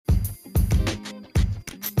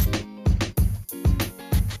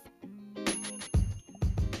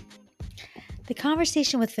The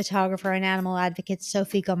conversation with photographer and animal advocate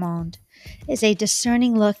Sophie GAMAND is a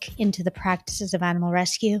discerning look into the practices of animal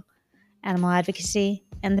rescue, animal advocacy,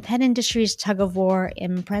 and the pet industry's tug-of-war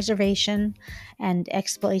in preservation and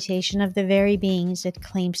exploitation of the very beings it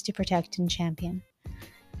claims to protect and champion.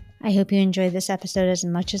 I hope you enjoyed this episode as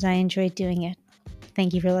much as I enjoyed doing it.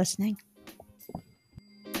 Thank you for listening.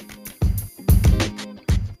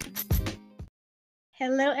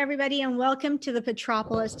 Hello, everybody, and welcome to the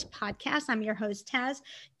Petropolis podcast. I'm your host, Taz.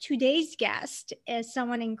 Today's guest is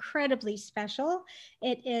someone incredibly special.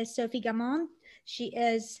 It is Sophie GAMAND. She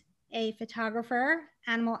is a photographer,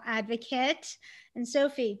 animal advocate, and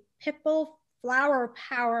Sophie, Pitbull Flower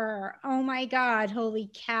Power. Oh my God, holy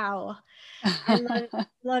cow. I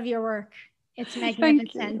love your work. It's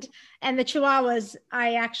magnificent. And the Chihuahuas,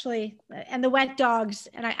 and the wet dogs,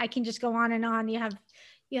 and I can just go on and on.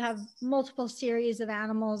 You have multiple series of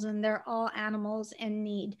animals, and they're all animals in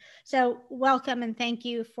need. So welcome, and thank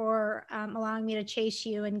you for allowing me to chase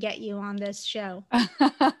you and get you on this show.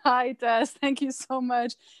 Hi, Tess. Thank you so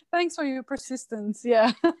much. Thanks for your persistence.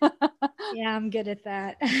 Yeah. Yeah, I'm good at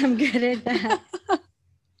that.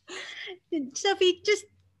 Sophie, just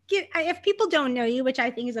if people don't know you, which I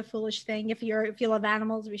think is a foolish thing, if you love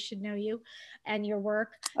animals, we should know you and your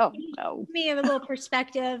work. Oh, no. Give me a little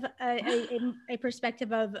perspective, a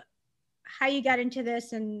perspective of how you got into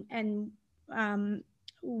this and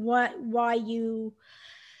why you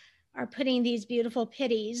are putting these beautiful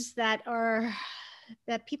pitties that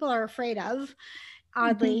people are afraid of,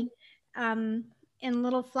 oddly, in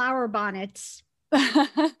little flower bonnets.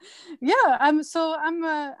 Yeah, I'm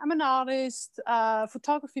an artist.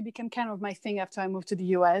 Photography became kind of my thing after I moved to the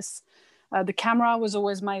US. The camera was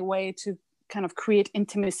always my way to kind of create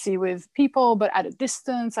intimacy with people, but at a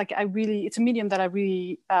distance. It's a medium that I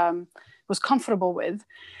really was comfortable with.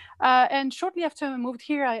 And shortly after I moved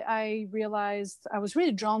here, I realized I was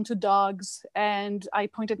really drawn to dogs, and I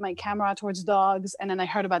pointed my camera towards dogs. And then I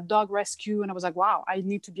heard about dog rescue, and I was like, wow, I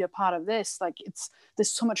need to be a part of this.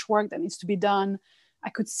 There's so much work that needs to be done. I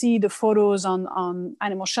could see the photos on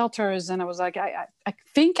animal shelters, and I was like, I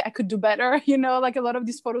think I could do better. A lot of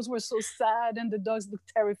these photos were so sad, and the dogs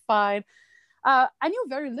looked terrified. I knew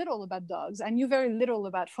very little about dogs. I knew very little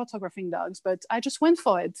about photographing dogs, but I just went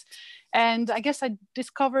for it. And I guess I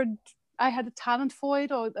discovered I had a talent for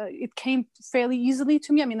it, or it came fairly easily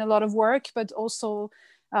to me. I mean, a lot of work, but also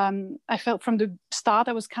I felt from the start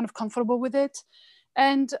I was kind of comfortable with it.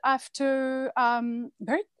 And after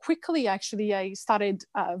very quickly, actually, I started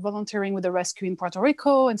volunteering with a rescue in Puerto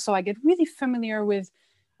Rico. And so I get really familiar with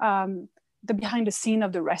the behind the scene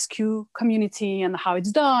of the rescue community and how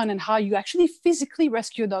it's done and how you actually physically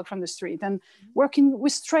rescue a dog from the street, and working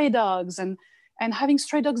with stray dogs and having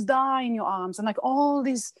stray dogs die in your arms, and all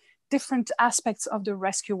these different aspects of the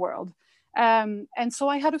rescue world. And so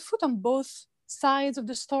I had a foot on both sides of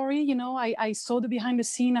the story. I saw the behind the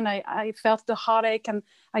scene, and I felt the heartache, and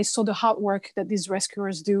I saw the hard work that these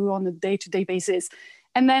rescuers do on a day-to-day basis.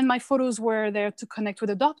 And then my photos were there to connect with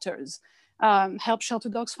adopters, help shelter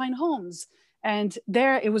dogs find homes. And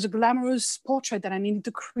there it was a glamorous portrait that I needed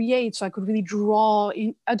to create so I could really draw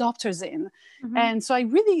in adopters in. Mm-hmm. And so I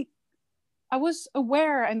was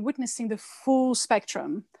aware and witnessing the full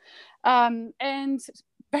spectrum. And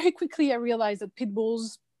very quickly I realized that pit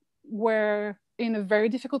bulls were in a very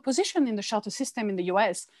difficult position in the shelter system in the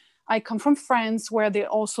US. I come from France where they're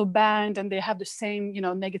also banned, and they have the same,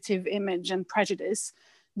 negative image and prejudice.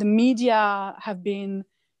 The media have been,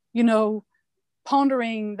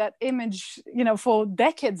 pondering that image, for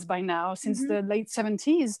decades by now, since the late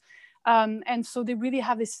 70s. And so they really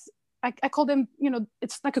have this, I call them,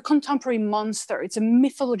 it's like a contemporary monster. It's a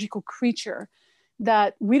mythological creature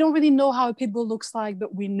that we don't really know how a pit bull looks like,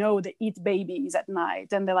 but we know they eat babies at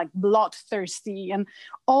night, and they're like bloodthirsty, and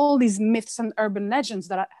all these myths and urban legends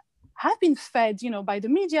that have been fed, by the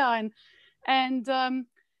media. And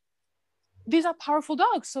these are powerful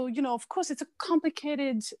dogs. So, of course, it's a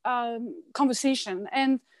complicated conversation.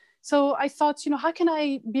 And so I thought, how can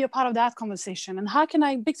I be a part of that conversation? And how can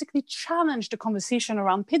I basically challenge the conversation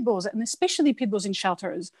around pit bulls, and especially pit bulls in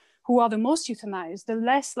shelters, who are the most euthanized, the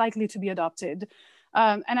less likely to be adopted.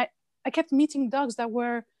 And I kept meeting dogs that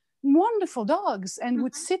were wonderful dogs and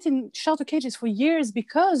would sit in shelter cages for years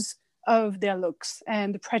because of their looks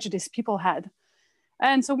and the prejudice people had.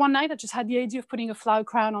 And so one night I just had the idea of putting a flower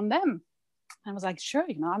crown on them. I was like, sure,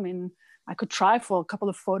 I could try for a couple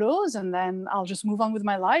of photos, and then I'll just move on with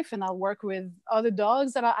my life, and I'll work with other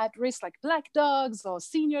dogs that are at risk, like black dogs or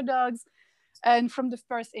senior dogs. And from the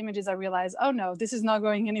first images, I realized, oh no, this is not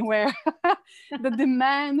going anywhere. The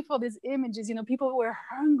demand for these images, people were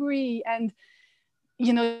hungry, and,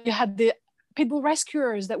 you had the pit bull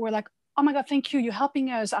rescuers that were like, oh my God, thank you, you're helping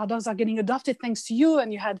us. Our dogs are getting adopted thanks to you.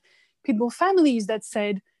 And you had pit bull families that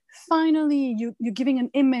said, finally, you're giving an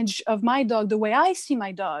image of my dog the way I see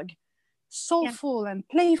my dog, soulful and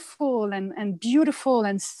playful and beautiful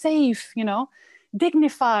and safe,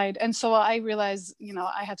 dignified. And so I realized,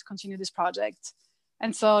 I had to continue this project.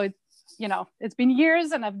 And so, it's been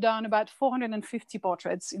years, and I've done about 450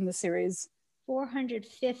 portraits in the series.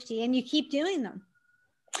 450, and you keep doing them.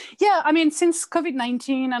 Yeah, I mean, since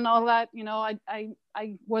COVID-19 and all that,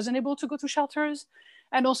 I wasn't able to go to shelters.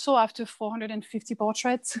 And also after 450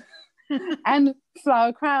 portraits and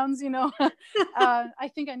flower crowns,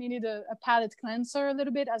 I think I needed a palette cleanser a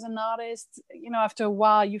little bit as an artist. After a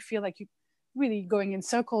while, you feel like you're really going in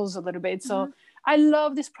circles a little bit. So I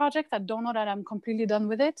love this project. I don't know that I'm completely done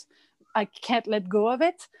with it. I can't let go of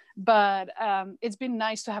it, but it's been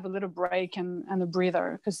nice to have a little break and a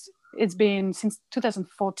breather, because it's been since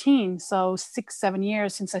 2014, so 6-7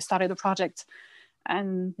 years since I started the project.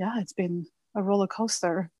 And yeah, it's been a roller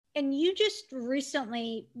coaster. And you just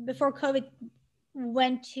recently, before COVID,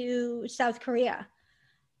 went to South Korea,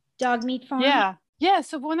 dog meat farm. Yeah.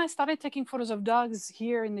 So when I started taking photos of dogs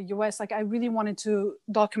here in the US, I really wanted to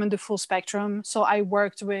document the full spectrum. So I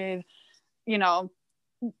worked with,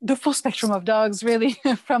 the full spectrum of dogs, really.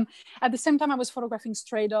 From at the same time I was photographing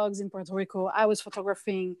stray dogs in Puerto Rico, I was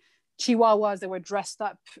photographing Chihuahuas that were dressed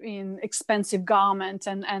up in expensive garments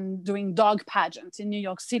and doing dog pageants in New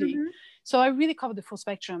York City. So I really covered the full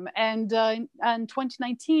spectrum. And in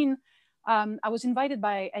 2019, I was invited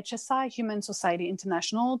by HSI, Humane Society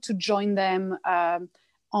International, to join them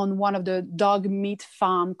on one of the dog meat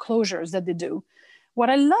farm closures that they do.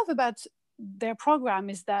 What I love about their program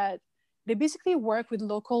is that they basically work with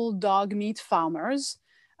local dog meat farmers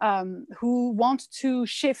who want to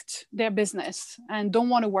shift their business and don't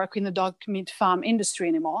want to work in the dog meat farm industry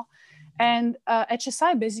anymore. And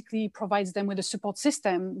HSI basically provides them with a support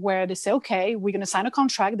system where they say, okay, we're going to sign a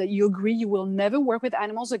contract that you agree you will never work with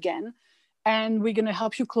animals again. And we're going to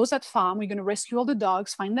help you close that farm. We're going to rescue all the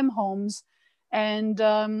dogs, find them homes. And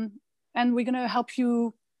we're going to help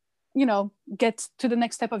you, get to the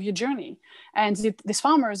next step of your journey. And these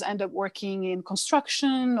farmers end up working in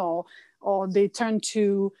construction, or they turn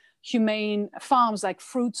to humane farms like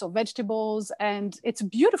fruits or vegetables. And it's a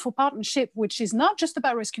beautiful partnership, which is not just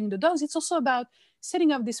about rescuing the dogs. It's also about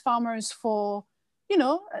setting up these farmers for,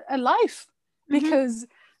 a life, because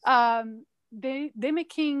they're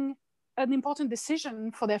making an important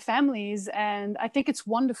decision for their families. And I think it's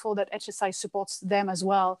wonderful that HSI supports them as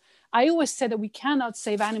well. I always say that we cannot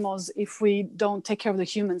save animals if we don't take care of the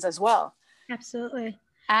humans as well. Absolutely.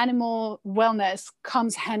 Animal wellness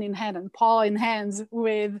comes hand in hand and paw in hands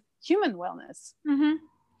with human wellness.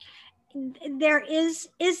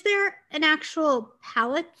 Is there an actual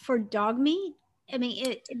palette for dog meat? I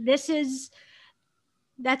mean,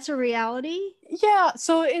 that's a reality. Yeah,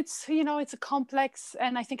 so it's it's a complex,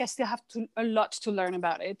 and I think I still have a lot to learn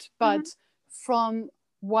about it. But from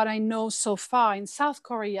what I know so far, in South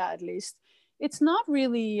Korea at least, it's not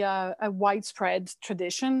really a widespread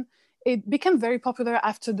tradition. It became very popular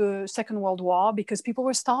after the Second World War because people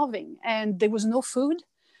were starving and there was no food.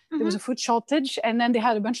 There was a food shortage, and then they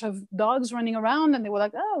had a bunch of dogs running around, and they were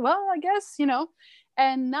like, oh well, I guess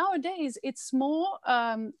And nowadays it's more.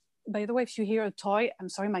 By the way, if you hear a toy, I'm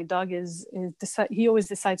sorry, my dog he always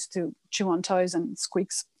decides to chew on toys and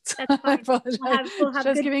squeaks. That's fine. We'll have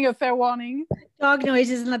just giving a fair warning. Dog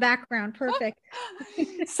noises in the background. Perfect.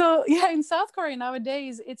 So yeah, in South Korea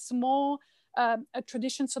nowadays, it's more a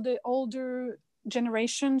tradition. So the older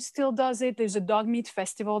generation still does it. There's a dog meat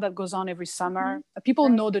festival that goes on every summer. People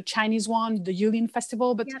know the Chinese one, the Yulin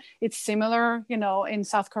festival, but it's similar, in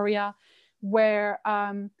South Korea, where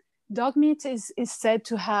dog meat is said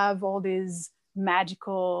to have all these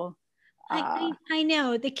magical. I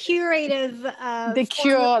know the curative. They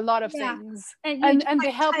cure a lot of things, and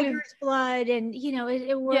they help with blood, and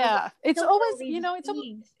it's always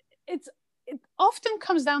it often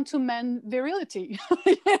comes down to men virility.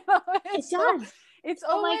 It does. It's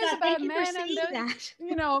always about men and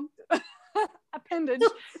their, appendage.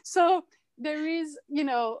 So there is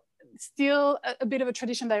still a bit of a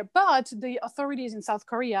tradition there, but the authorities in South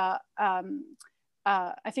Korea,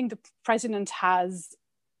 I think the president has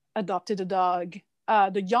adopted a dog.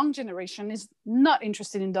 The young generation is not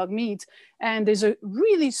interested in dog meat, and there's a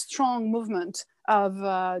really strong movement of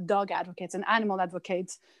dog advocates and animal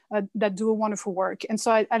advocates that do a wonderful work. And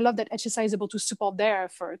so I love that HSI is able to support their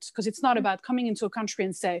efforts, because it's not about coming into a country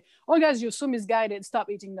and say, oh guys, you're so misguided, stop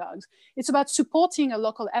eating dogs. It's about supporting a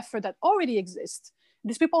local effort that already exists.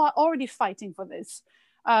 These people are already fighting for this.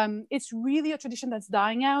 It's really a tradition that's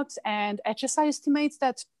dying out, and HSI estimates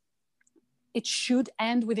that it should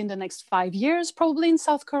end within the next 5 years, probably in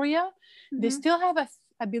South Korea. They still have,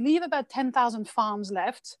 I believe, about 10,000 farms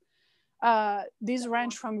left. These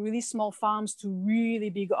range from really small farms to really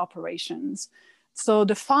big operations. So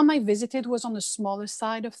the farm I visited was on the smaller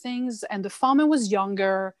side of things, and the farmer was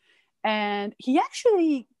younger, and he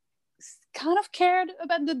actually kind of cared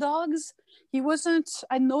about the dogs. He wasn't,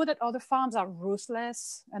 I know that other farms are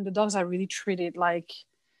ruthless and the dogs are really treated like,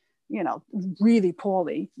 you know, really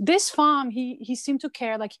poorly. This farm, he seemed to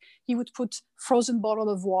care. Like, he would put frozen bottle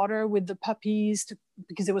of water with the puppies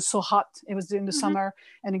because it was so hot. It was during the summer,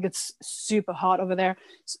 and it gets super hot over there.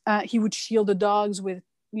 He would shield the dogs with,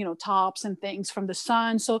 you know, tops and things from the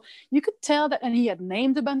sun. So you could tell that, and he had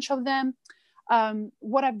named a bunch of them.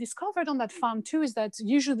 What I've discovered on that farm too is that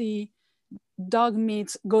usually dog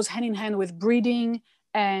meat goes hand in hand with breeding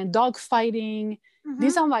and dog fighting.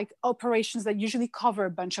 These are like operations that usually cover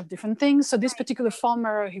a bunch of different things. So this particular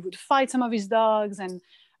farmer, he would fight some of his dogs, and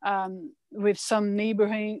with some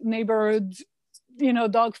neighborhood, you know,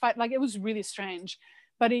 dog fight. Like, it was really strange.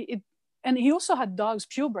 But and he also had dogs,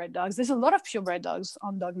 purebred dogs. There's a lot of purebred dogs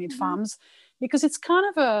on dog meat farms, because it's kind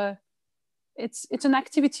of it's an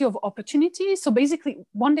activity of opportunity. So basically,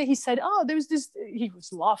 one day he said, oh, there's this, he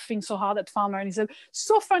was laughing so hard at farmer, and he said,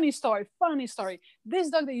 so funny story. This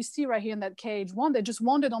dog that you see right here in that cage, one that just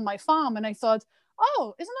wandered on my farm. And I thought,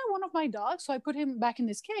 oh, isn't that one of my dogs? So I put him back in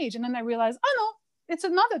this cage. And then I realized, oh no, it's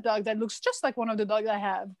another dog that looks just like one of the dogs I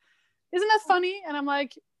have. Isn't that funny? And I'm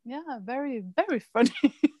like, yeah, very, very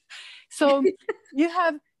funny. So you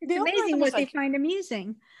have, it's amazing what they find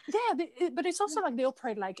amusing. Yeah, but it's also like they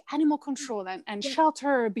operate like animal control and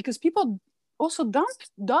shelter, because people also dump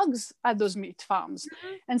dogs at those meat farms.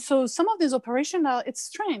 And so some of these operations are, it's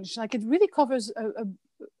strange. Like, it really covers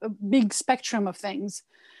a big spectrum of things.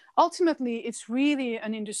 Ultimately, it's really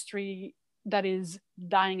an industry that is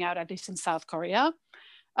dying out, at least in South Korea.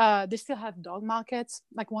 They still have dog markets.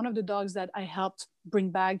 Like, one of the dogs that I helped bring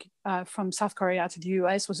back from South Korea to the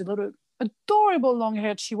US was a little adorable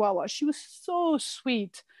long-haired Chihuahua. She was so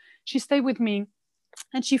sweet. She stayed with me,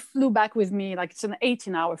 and she flew back with me. Like, it's an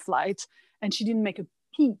 18-hour flight, and she didn't make a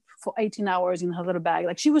peep for 18 hours in her little bag.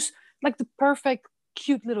 Like, she was like the perfect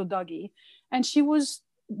cute little doggy, and she was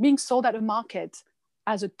being sold at a market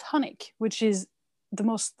as a tonic, which is the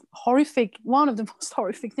most horrific, one of the most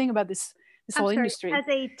horrific thing about this whole industry. As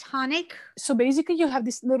a tonic? So basically, you have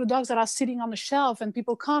these little dogs that are sitting on the shelf, and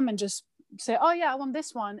people come and just say, oh yeah, I want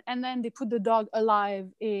this one. And then they put the dog alive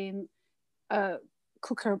in a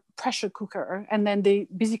pressure cooker, and then they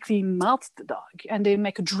basically melt the dog, and they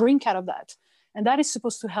make a drink out of that. And that is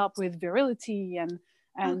supposed to help with virility and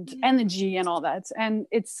energy and all that. And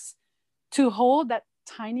it's to hold that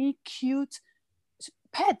tiny, cute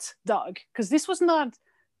pet dog, because this was not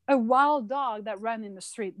a wild dog that ran in the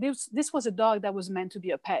street. This was a dog that was meant to be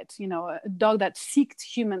a pet, you know, a dog that seeked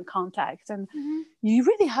human contact. And you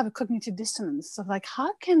really have a cognitive dissonance of like,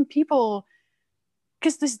 how can people,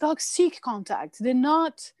 because these dogs seek contact. They're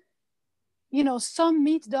not, you know, some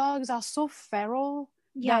meat dogs are so feral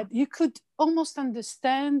that you could almost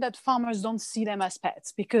understand that farmers don't see them as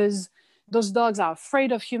pets, because those dogs are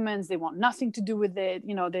afraid of humans. They want nothing to do with it.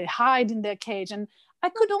 You know, they hide in their cage. And I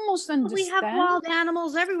could almost understand. We have wild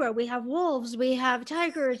animals everywhere. We have wolves, we have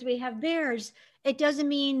tigers, we have bears. It doesn't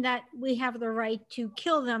mean that we have the right to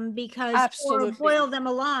kill them or boil them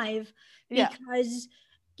alive because,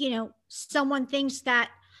 you know, someone thinks that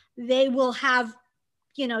they will have,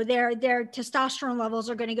 you know, their testosterone levels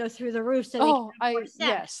are going to go through the roof. So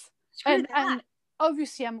yes. And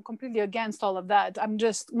obviously I'm completely against all of that. I'm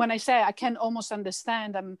just, when I say I can almost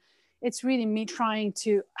understand, it's really me trying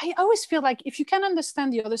to, I always feel like if you can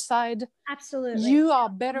understand the other side, absolutely, you are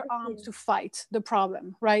better armed to fight the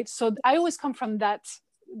problem, right? So I always come from that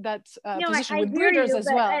position with breeders as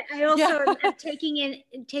well. I also am taking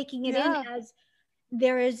it in as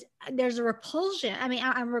there's a repulsion. I mean,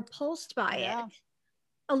 I'm repulsed by it,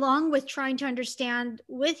 along with trying to understand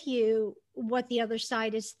with you what the other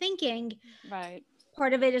side is thinking. Right.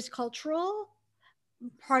 Part of it is cultural.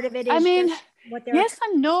 Part of it is what they're... Yes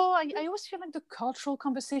and no. I always feel like the cultural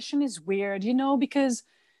conversation is weird, you know, because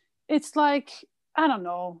it's like, I don't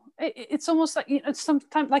know. It's almost like, you know,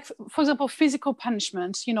 sometimes, like, for example, physical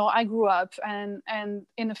punishment. You know, I grew up and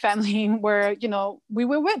in a family where, you know, we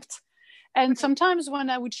were whipped. And sometimes when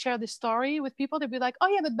I would share this story with people, they'd be like, oh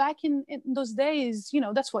yeah, but back in those days, you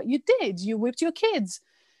know, that's what you did. You whipped your kids.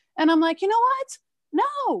 And I'm like, you know what?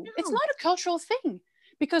 No, it's not a cultural thing.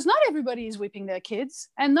 because not everybody is whipping their kids,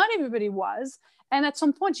 and not everybody was. And at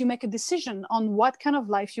some point, you make a decision on what kind of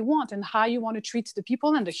life you want and how you want to treat the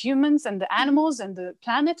people and the humans and the animals and the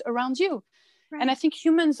planet around you. Right. And I think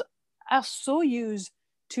humans are so used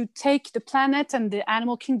to take the planet and the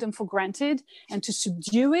animal kingdom for granted and to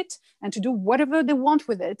subdue it and to do whatever they want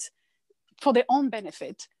with it for their own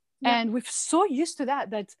benefit. Yeah. And we're so used to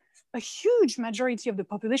that a huge majority of the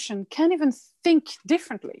population can't even think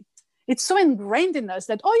differently. It's so ingrained in us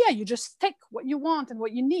that, oh yeah, you just take what you want and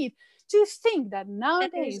what you need. Do you think that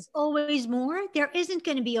nowadays there's always more? There isn't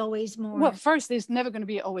going to be always more. Well, first, there's never going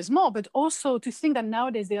to be always more, but also to think that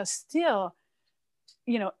nowadays there are still,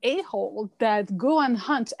 a-holes that go and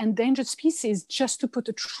hunt endangered species just to put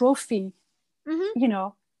a trophy,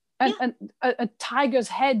 a tiger's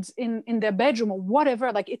head in their bedroom or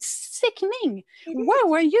whatever. Like, it's sickening. Where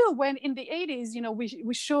were you when in the 80s,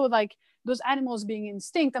 we show like those animals being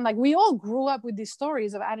extinct, and like we all grew up with these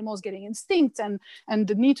stories of animals getting extinct and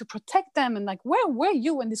the need to protect them, and like where were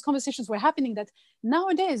you when these conversations were happening? That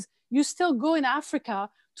nowadays you still go in Africa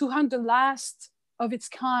to hunt the last of its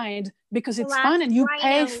kind because it's fun and you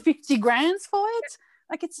pay 50 grand for it.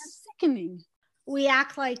 Like, it's sickening. We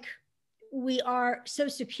act like we are so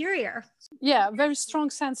superior. Yeah, very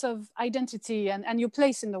strong sense of identity and your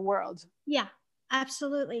place in the world. Yeah,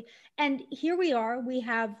 absolutely. And here we are, we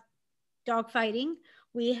have dog fighting,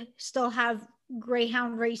 we still have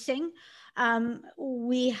greyhound racing,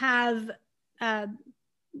 we have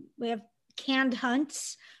canned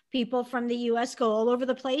hunts. People from the US go all over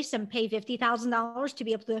the place and pay $50,000 to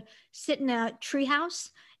be able to sit in a treehouse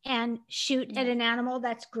and shoot at an animal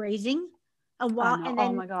that's grazing a while, and then,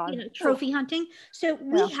 oh my God. Trophy hunting. So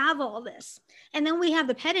we have all this. And then we have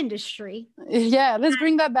the pet industry. Yeah, let's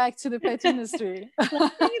bring that back to the pet industry. Let's bring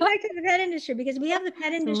it back to the pet industry, because we have the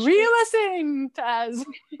pet industry. Reel us in, Taz.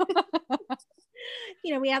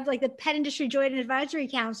 We have like the Pet Industry Joint Advisory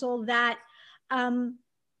Council that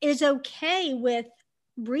is okay with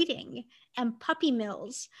breeding and puppy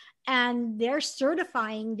mills, and they're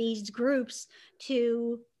certifying these groups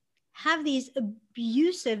to have these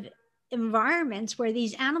abusive environments where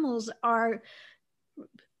these animals are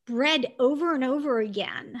bred over and over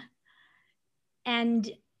again,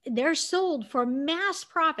 and they're sold for mass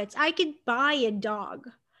profits. I could buy a dog,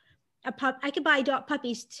 I could buy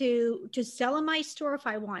puppies to sell in my store if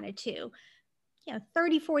I wanted to.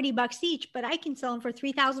 $30-$40 each, but I can sell them for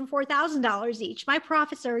 $3,000, $4,000 each. My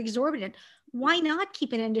profits are exorbitant. Why not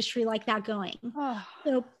keep an industry like that going?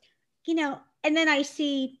 So, and then I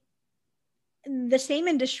see the same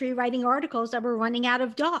industry writing articles that we're running out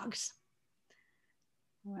of dogs.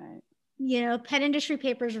 Right. Pet industry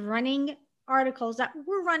papers running articles that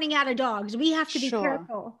we're running out of dogs. We have to be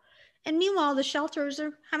careful. And meanwhile, the shelters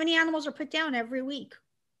how many animals are put down every week?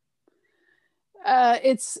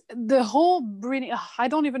 It's the whole breeding. I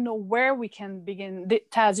don't even know where we can begin.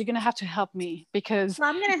 Taz, you're gonna have to help me, because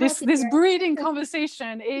this breeding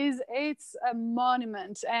conversation it's a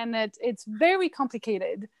monument, and it's very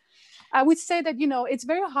complicated. I would say that it's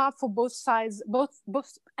very hard for both sides,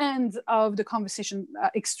 both ends of the conversation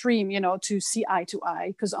extreme, to see eye to eye.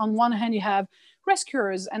 Because on one hand, you have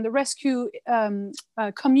rescuers and the rescue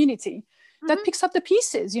community that picks up the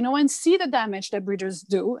pieces, and see the damage that breeders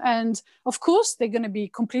do. And of course, they're going to be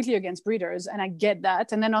completely against breeders, and I get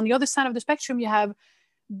that. And then on the other side of the spectrum, you have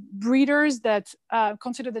breeders that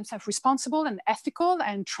consider themselves responsible and ethical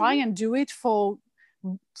and try and do it for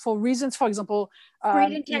reasons, for example,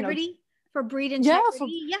 breed integrity, for breed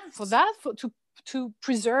integrity, to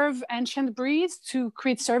preserve ancient breeds, to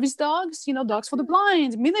create service dogs, dogs for the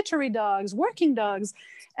blind, military dogs, working dogs,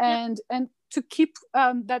 and to keep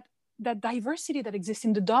that diversity that exists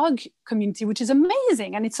in the dog community, which is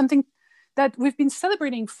amazing. And it's something that we've been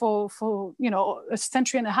celebrating for a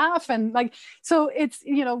century and a half. And so it's,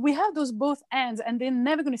 we have those both ends, and they're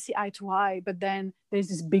never going to see eye to eye. But then there's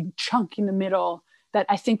this big chunk in the middle that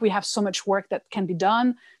I think we have so much work that can be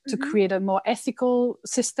done to create a more ethical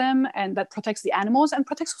system, and that protects the animals and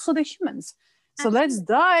protects also the humans. So let's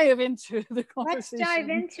dive into the conversation. Let's dive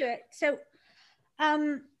into it. So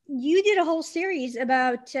you did a whole series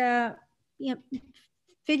about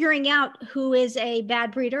figuring out who is a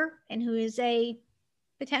bad breeder and who is a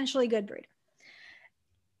potentially good breeder.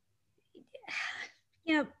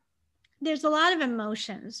 There's a lot of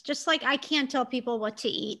emotions. Just like I can't tell people what to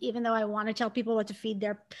eat, even though I want to tell people what to feed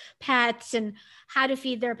their pets and how to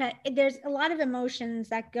feed their pet. There's a lot of emotions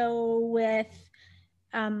that go with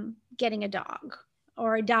getting a dog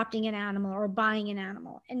or adopting an animal or buying an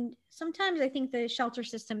animal. And sometimes I think the shelter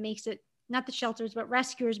system makes it, not the shelters, but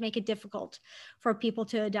rescuers make it difficult for people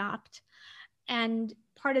to adopt. And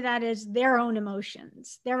part of that is their own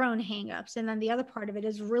emotions, their own hangups. And then the other part of it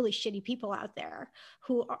is really shitty people out there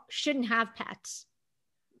who shouldn't have pets.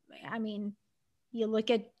 I mean, you look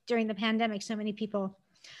at during the pandemic, so many people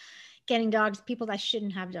getting dogs, people that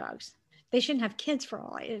shouldn't have dogs. They shouldn't have kids for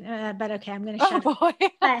all but okay, I'm going to shut up.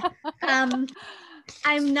 But,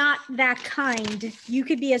 I'm not that kind. You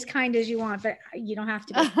could be as kind as you want, but you don't have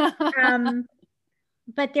to be.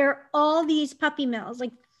 But there are all these puppy mills.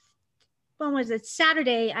 Like, when was it?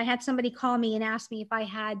 Saturday, I had somebody call me and ask me if I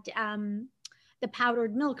had the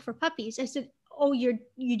powdered milk for puppies. I said, oh, you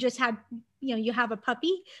just had, you have a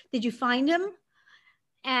puppy. Did you find him?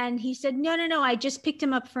 And he said, no. I just picked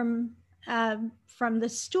him up from the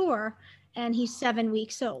store, and he's 7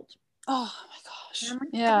 weeks old. Oh my gosh. Like,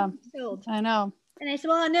 yeah, I know. And I said,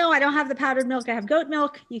 well, no, I don't have the powdered milk. I have goat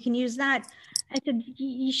milk. You can use that. I said,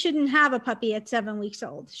 you shouldn't have a puppy at 7 weeks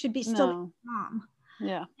old. Should be still mom.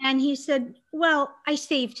 Yeah. And he said, well, I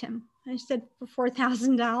saved him. I said, for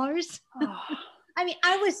 $4,000. Oh. I mean,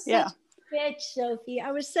 I was such a bitch, Sophie.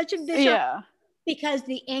 I was such a bitch because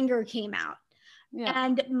the anger came out. Yeah.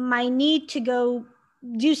 And my need to go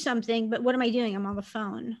do something, but what am I doing? I'm on the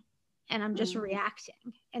phone and I'm just reacting.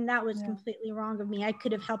 And that was completely wrong of me. I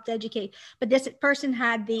could have helped educate, but this person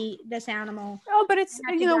had this animal. Oh, but it's,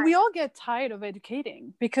 we all get tired of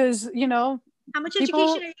educating because, how much education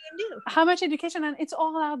are you going to do? How much education? And it's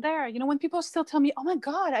all out there. When people still tell me, oh my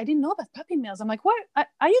God, I didn't know about puppy mills. I'm like, what?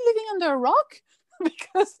 Are you living under a rock?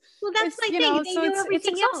 Because that's my thing. They know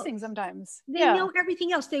everything exhausting else. Sometimes. They know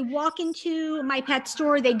everything else. They walk into my pet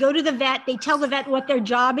store. They go to the vet. They tell the vet what their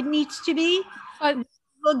job it needs to be. But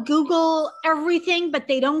they'll Google everything, but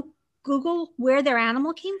they don't Google where their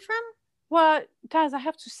animal came from. Well, Taz, I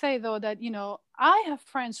have to say though that I have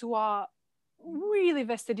friends who are really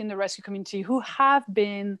vested in the rescue community who have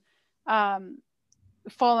been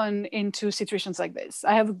fallen into situations like this.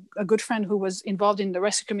 I have a good friend who was involved in the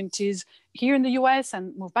rescue communities here in the US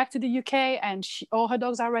and moved back to the UK, and all her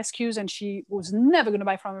dogs are rescues, and she was never going to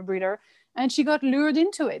buy from a breeder, and she got lured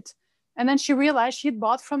into it, and then she realized she had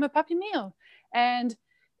bought from a puppy mill. And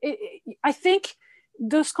I think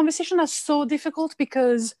those conversations are so difficult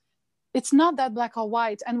because it's not that black or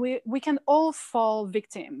white, and we can all fall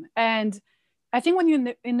victim. And I think when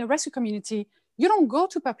you're in the rescue community, you don't go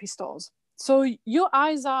to puppy stores. So your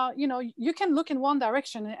eyes are, you can look in one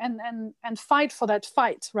direction and fight for that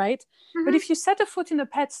fight, right? Mm-hmm. But if you set a foot in a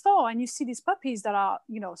pet store and you see these puppies that are,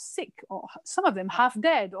 sick, or some of them half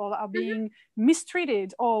dead, or are being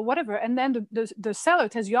mistreated or whatever, and then the seller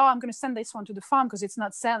tells you, oh, I'm going to send this one to the farm because it's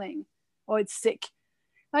not selling or it's sick.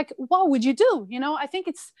 Like, what would you do? I think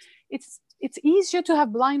it's easier to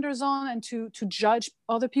have blinders on and to judge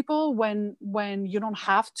other people when you don't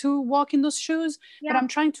have to walk in those shoes. Yeah. But I'm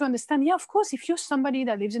trying to understand, of course, if you're somebody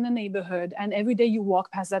that lives in a neighborhood and every day you walk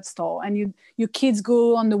past that store and your kids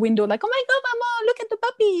go on the window like, oh my God, Mama, look at the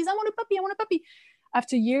puppies. I want a puppy.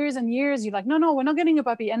 After years and years, you're like, no, we're not getting a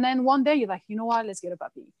puppy. And then one day you're like, you know what, let's get a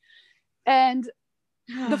puppy. And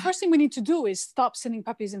the first thing we need to do is stop selling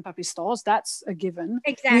puppies in puppy stores. That's a given.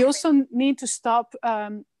 Exactly. We also need to stop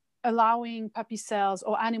allowing puppy sales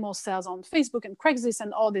or animal sales on Facebook and Craigslist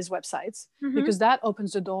and all these websites, because that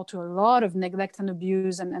opens the door to a lot of neglect and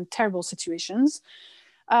abuse and terrible situations.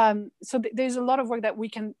 So there's a lot of work that we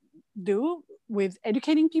can do with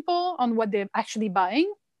educating people on what they're actually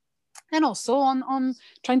buying, and also on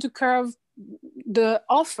trying to curb the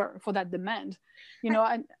offer for that demand. Do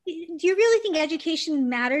you really think education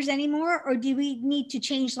matters anymore, or do we need to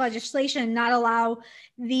change legislation and not allow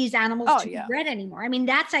these animals to be bred anymore? I mean,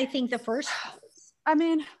 that's, I think, the first. I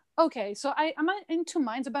mean, okay, so I'm in two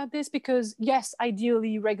minds about this, because yes,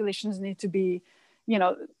 ideally regulations need to be,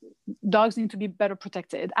 dogs need to be better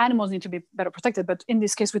protected, animals need to be better protected, but in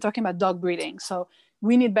this case we're talking about dog breeding, so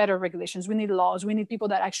we need better regulations, we need laws, we need people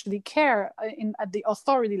that actually care at the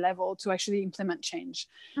authority level to actually implement change.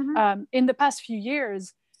 In the past few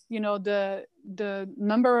years, the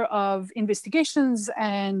number of investigations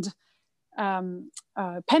and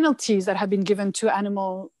penalties that have been given to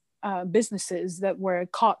animal businesses that were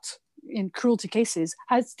caught in cruelty cases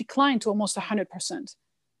has declined to almost 100%.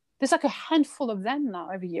 There's like a handful of them now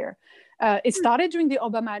every year. It started during the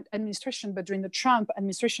Obama administration, but during the Trump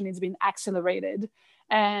administration, it's been accelerated.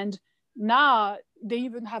 And now they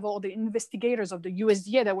even have all the investigators of the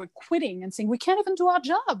USDA that were quitting and saying, we can't even do our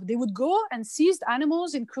job. They would go and seize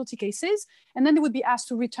animals in cruelty cases, and then they would be asked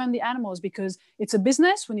to return the animals because it's a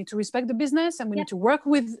business. We need to respect the business, and we need to work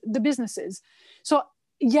with the businesses. So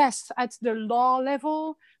yes, at the law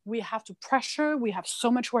level, we have to pressure. We have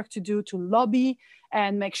so much work to do to lobby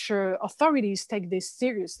and make sure authorities take this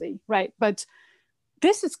seriously, right? But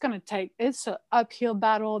this is going to take, it's an uphill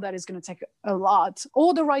battle that is going to take a lot.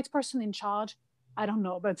 Or the right person in charge, I don't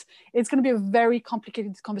know, but it's going to be a very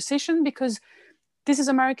complicated conversation because this is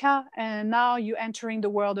America, and now you're entering the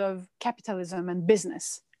world of capitalism and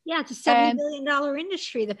business. Yeah, it's a $70 billion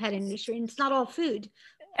industry, the pet industry, and it's not all food.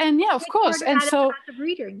 And yeah, of course. And so,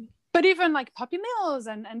 breeding. But even like puppy mills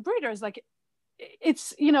and breeders, like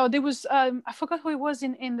it's, you know, there was, I forgot who it was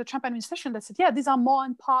in the Trump administration that said, yeah, these are mom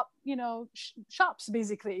and pop, you know, shops,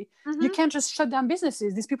 basically. You can't just shut down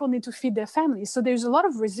businesses. These people need to feed their families. So there's a lot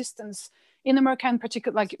of resistance in America in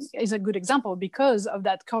particular, like is a good example because of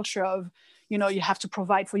that culture of, you know, you have to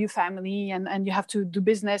provide for your family and you have to do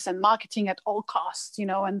business and marketing at all costs, you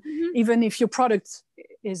know, and even if your product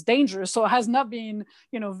is dangerous or has not been,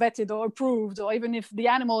 you know, vetted or approved, or even if the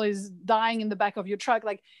animal is dying in the back of your truck,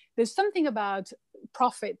 like there's something about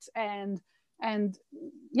profit and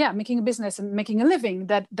yeah, making a business and making a living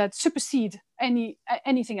that supersede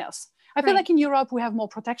anything else. I feel like in Europe we have more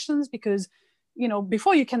protections because, you know,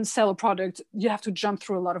 before you can sell a product, you have to jump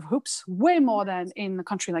through a lot of hoops, way more than in a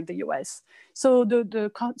country like the US. So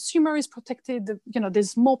the consumer is protected, you know,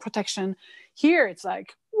 there's more protection. Here it's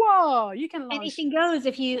like, whoa, you can launch anything goes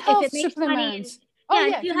if it makes money.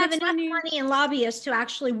 If you have enough money and lobbyists to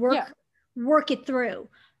actually work it through.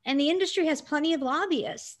 And the industry has plenty of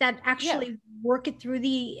lobbyists that actually work it through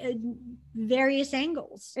the various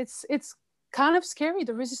angles. It's kind of scary,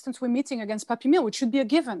 the resistance we're meeting against puppy mill, which should be a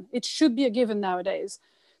given. It should be a given nowadays.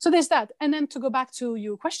 So there's that. And then to go back to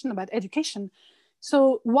your question about education.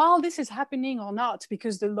 So while this is happening or not,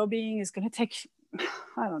 because the lobbying is going to take,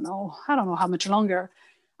 I don't know how much longer,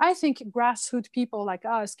 I think grassroots people like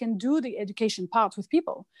us can do the education part with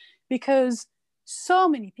people because so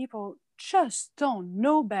many people just don't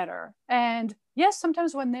know better. And yes,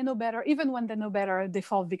 sometimes when they know better, even when they know better, they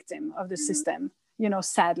fall victim of the system. You know,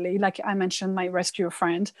 sadly, like I mentioned, my rescue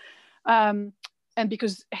friend, and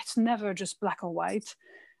because it's never just black or white.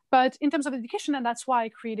 But in terms of education, and that's why I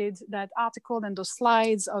created that article and those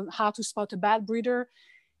slides on how to spot a bad breeder.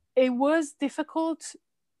 It was difficult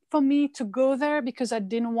for me to go there because I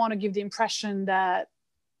didn't want to give the impression that,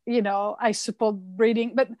 you know, I support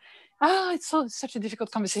breeding, but it's such a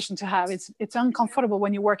difficult conversation to have. It's uncomfortable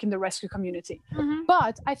when you work in the rescue community.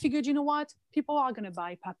 But I figured, you know what? People are going to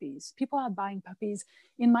buy puppies. People are buying puppies.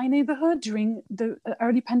 In my neighborhood during the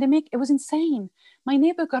early pandemic, it was insane. My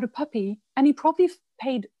neighbor got a puppy and he probably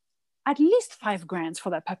paid at least $5,000 for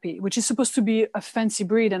that puppy, which is supposed to be a fancy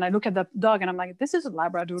breed. And I look at that dog and I'm like, this is a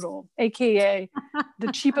Labradoodle, AKA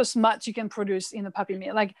the cheapest mutt you can produce in a puppy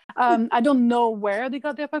mill. Like, I don't know where they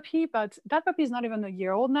got their puppy, but that puppy is not even a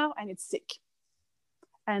year old now and it's sick.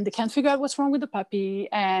 And they can't figure out what's wrong with the puppy.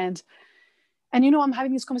 And you know, I'm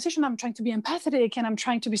having this conversation, I'm trying to be empathetic and I'm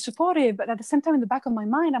trying to be supportive. But at the same time, in the back of my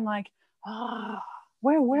mind, I'm like,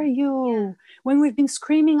 where were you when we've been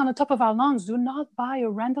screaming on the top of our lungs, do not buy a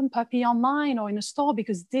random puppy online or in a store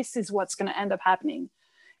because this is what's going to end up happening.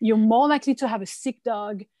 You're more likely to have a sick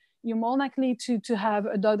dog. You're more likely to have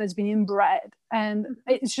a dog that's been inbred. And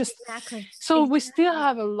it's just, we still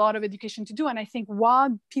have a lot of education to do. And I think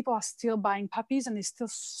while people are still buying puppies and there's still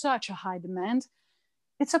such a high demand,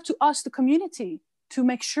 it's up to us, the community, to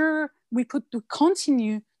make sure we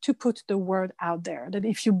continue to put the word out there that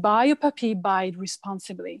if you buy a puppy, buy it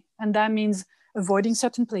responsibly. And that means avoiding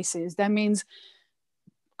certain places. That means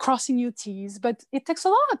crossing your T's, but it takes a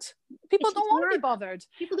lot. People don't want to be bothered.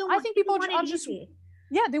 I think people are just,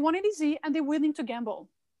 they want it easy and they're willing to gamble.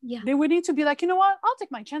 Yeah. They're willing to be like, you know what, I'll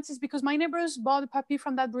take my chances because my neighbors bought a puppy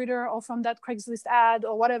from that breeder or from that Craigslist ad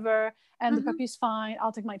or whatever, and the puppy's fine.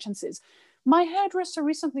 I'll take my chances. My hairdresser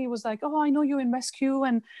recently was like, oh, I know you're in rescue,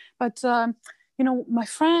 but you know, my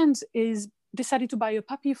friend is decided to buy a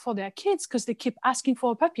puppy for their kids because they keep asking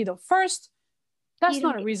for a puppy. Though first, that's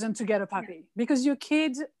not a reason to get a puppy because your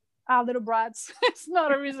kids are little brats. It's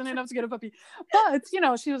not a reason enough to get a puppy. But you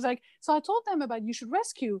know, she was like, so I told them about you should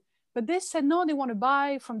rescue, but they said no, they want to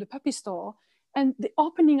buy from the puppy store, and they're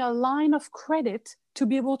opening a line of credit to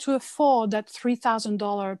be able to afford that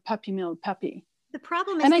 $3,000 puppy mill puppy. The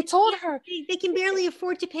problem is, and I told her they can barely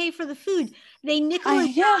afford to pay for the food. They nickel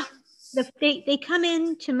and dime. They come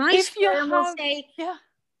in to my store and will say,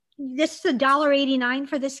 this is $1.89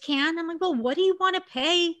 for this can. I'm like, well, what do you want to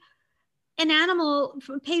pay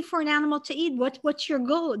for an animal to eat? What's your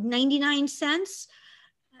goal? 99 cents?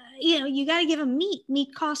 You know, you got to give them meat.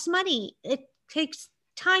 Meat costs money. It takes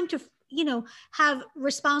time to, you know, have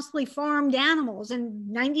responsibly farmed animals.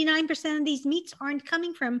 And 99% of these meats aren't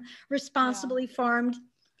coming from responsibly farmed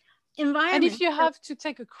environments. And if you have to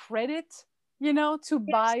take a credit, you know, to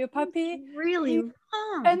buy a puppy, really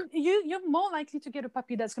Oh, And you're more likely to get a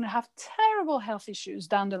puppy that's going to have terrible health issues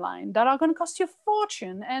down the line that are going to cost you a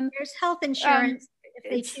fortune. And there's health insurance if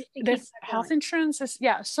they choose to keep there's that health going. insurance.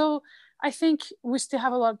 Yeah. So I think we still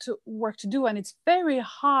have a lot of work to do, and it's very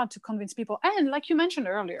hard to convince people. And like you mentioned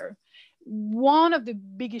earlier, one of the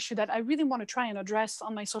big issues that I really want to try and address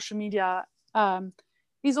on my social media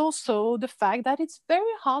is also the fact that it's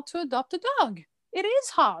very hard to adopt a dog. It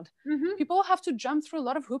is hard. Mm-hmm. People have to jump through a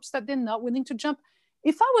lot of hoops that they're not willing to jump.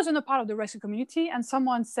 If I wasn't a part of the rescue community and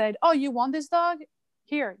someone said, "Oh, you want this dog?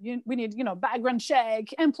 Here, we need, background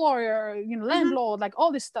check, employer, landlord, like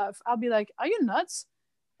all this stuff," I'll be like, "Are you nuts?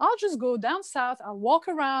 I'll just go down south, I'll walk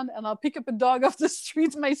around, and I'll pick up a dog off the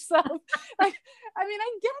street myself." Like, I mean,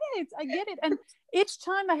 I get it. And each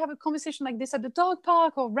time I have a conversation like this at the dog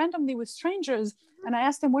park or randomly with strangers, and I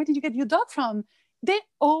ask them, "Where did you get your dog from?" They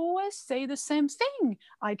always say the same thing: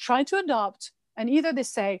 "I tried to adopt." And either they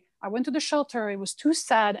say, "I went to the shelter, it was too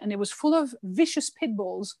sad, and it was full of vicious pit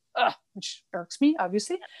bulls," which irks me,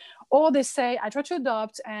 obviously. Or they say, "I tried to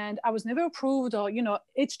adopt and I was never approved," or,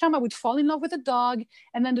 each time I would fall in love with a dog,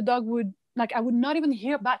 and then the dog would, like, I would not even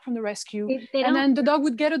hear back from the rescue. And then the dog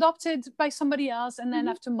would get adopted by somebody else. And then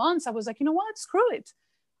after months, I was like, you know what, screw it.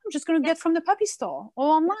 I'm just going to get from the puppy store or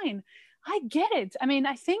online. I get it. I mean,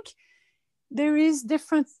 I think there is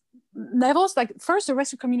different levels. Like, first, the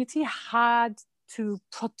rescue community had to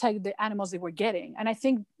protect the animals they were getting. And I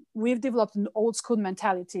think we've developed an old school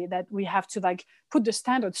mentality that we have to, like, put the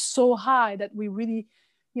standards so high that we really,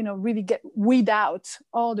 really weed out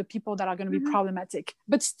all the people that are going to be problematic.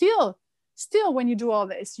 But still, when you do all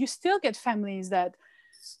this, you still get families that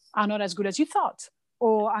are not as good as you thought,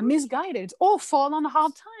 or are misguided, or fall on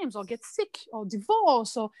hard times, or get sick, or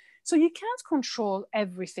divorce, so you can't control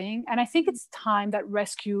everything. And I think it's time that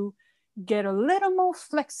rescue get a little more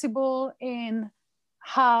flexible in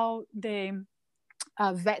how they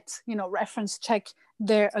vet, reference check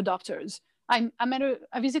their adopters. I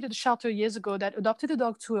visited a shelter years ago that adopted a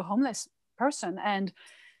dog to a homeless person, and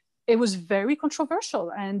it was very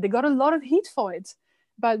controversial, and they got a lot of heat for it.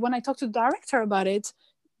 But when I talked to the director about it,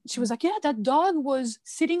 she was like, "Yeah, that dog was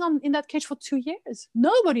sitting in that cage for 2 years.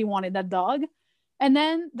 Nobody wanted that dog. And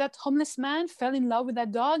then that homeless man fell in love with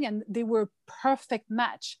that dog, and they were a perfect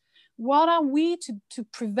match." What are we to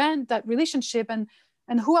prevent that relationship?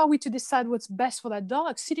 And who are we to decide what's best for that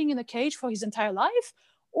dog? Sitting in a cage for his entire life,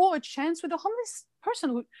 or a chance with a homeless person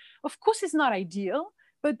who, of course, is not ideal,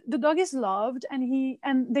 but the dog is loved,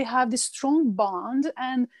 and they have this strong bond,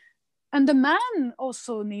 and the man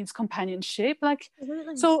also needs companionship. Like,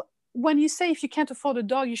 so when you say if you can't afford a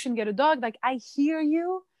dog, you shouldn't get a dog, like, I hear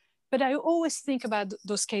you, but I always think about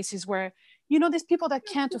those cases where, there's people that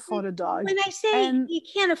can't afford a dog. When I say you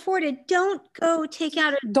can't afford it, don't go take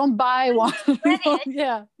out don't buy one.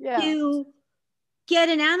 Yeah. To get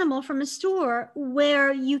an animal from a store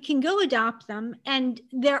where you can go adopt them. And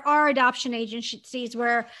there are adoption agencies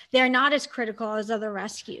where they're not as critical as other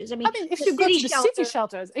rescues. I mean, if you go to the city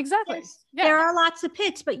shelters, exactly. Yes, there are lots of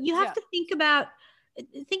pits, but you have to think about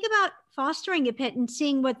fostering a pit and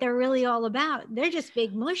seeing what they're really all about. They're just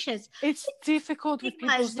big mushes. It's difficult with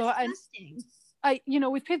people.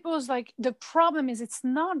 With pit bulls, like, the problem is it's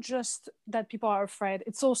not just that people are afraid.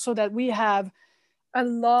 It's also that we have a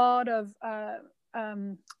lot of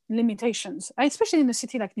limitations, especially in a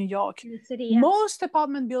city like New York. Most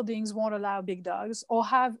apartment buildings won't allow big dogs, or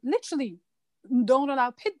literally don't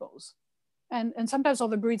allow pit bulls. And sometimes all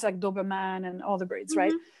the breeds, like Doberman and all the breeds,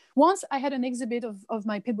 right? Once I had an exhibit of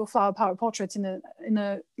my pit bull flower power portraits in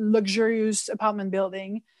a luxurious apartment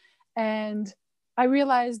building, and I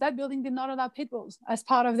realized that building did not allow pit bulls as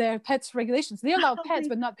part of their pets regulations. They allowed pets,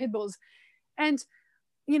 but not pit bulls. And,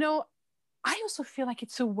 I also feel like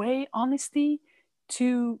it's a way, honestly,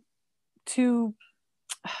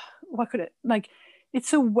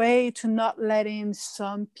 it's a way to not let in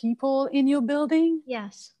some people in your building.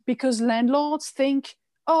 Yes. Because landlords think,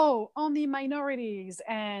 oh, only minorities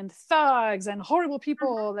and thugs and horrible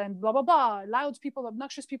people and blah, blah, blah, loud people,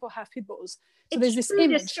 obnoxious people have pit bulls. So there's this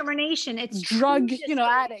image. Discrimination. It's drug,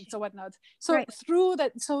 addicts or whatnot. So through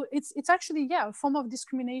that, so it's actually, a form of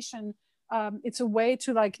discrimination. It's a way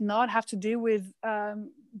to, like, not have to deal with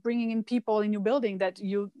bringing in people in your building that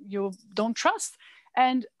you don't trust.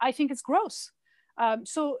 And I think it's gross.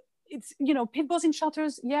 So it's, pit bulls in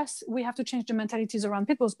shelters, yes, we have to change the mentalities around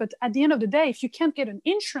pit bulls. But at the end of the day, if you can't get an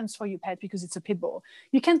insurance for your pet because it's a pit bull,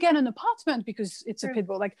 you can't get an apartment because it's a pit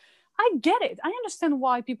bull. Like, I get it. I understand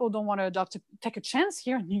why people don't want to take a chance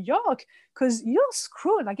here in New York, because you're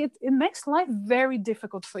screwed. Like, it makes life very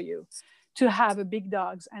difficult for you. to have a big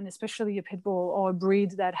dogs, and especially a pit bull or a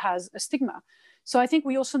breed that has a stigma. So I think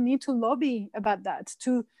we also need to lobby about that,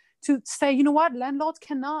 to say, you know what, landlords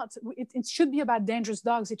cannot, it should be about dangerous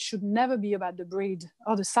dogs. It should never be about the breed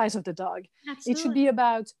or the size of the dog. Absolutely. It should be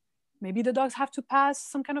about, maybe the dogs have to pass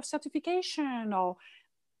some kind of certification, or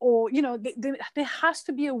you know, there has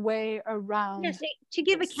to be a way around. Yes, to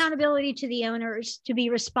give accountability to the owners, to be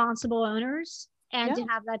responsible owners, and to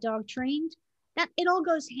have that dog trained. That it all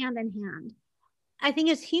goes hand in hand. I think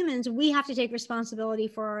as humans, we have to take responsibility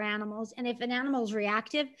for our animals. And if an animal is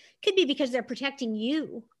reactive, it could be because they're protecting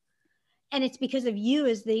you. And it's because of you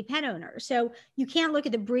as the pet owner. So you can't look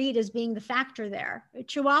at the breed as being the factor there. A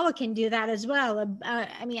Chihuahua can do that as well.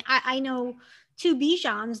 I mean, I know 2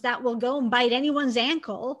 Bijans that will go and bite anyone's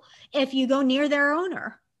ankle if you go near their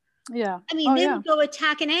owner. Yeah. I mean, they will go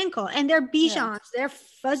attack an ankle, and they're Bijans. Yeah. They're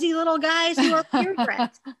fuzzy little guys who are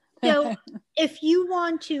purebreds. So if you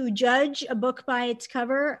want to judge a book by its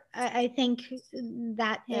cover, I think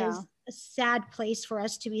that is a sad place for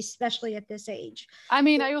us to be, especially at this age. I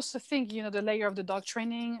mean, I also think, you know, the layer of the dog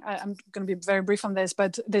training, I'm going to be very brief on this,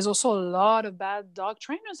 but there's also a lot of bad dog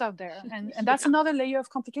trainers out there. And that's another layer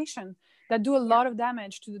of complication that do a lot of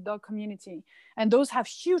damage to the dog community. And those have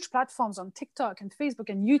huge platforms on TikTok and Facebook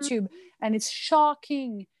and YouTube. And it's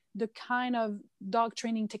shocking the kind of dog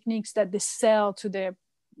training techniques that they sell to their,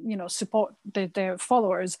 you know, support their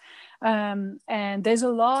followers. And there's a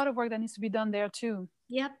lot of work that needs to be done there too.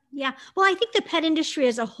 Yep. Yeah. Well, I think the pet industry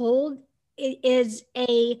as a whole is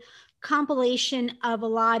a compilation of a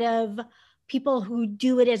lot of people who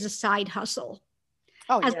do it as a side hustle,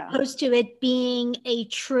 as opposed to it being a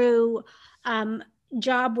true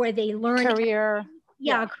job where they learn career.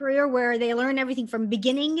 A career where they learn everything from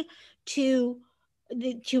beginning to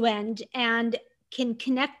end and can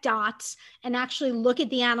connect dots and actually look at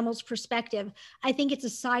the animal's perspective. I think it's a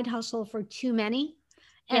side hustle for too many.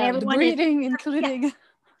 And everyone, breeding including,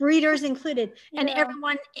 breeders included, and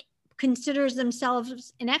everyone considers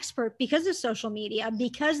themselves an expert because of social media,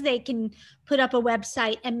 because they can put up a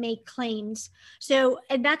website and make claims. So,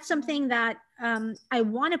 and that's something that I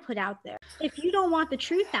want to put out there. If you don't want the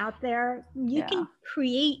truth out there, you can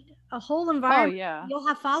create a whole environment. You'll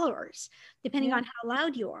have followers depending on how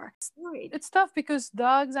loud you are. It's tough because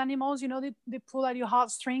dogs, animals, you know, they pull at your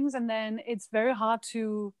heartstrings, and then it's very hard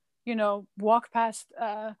to, you know, walk past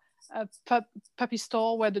a puppy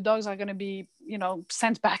store where the dogs are going to be, you know,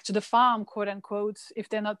 sent back to the farm, quote unquote, if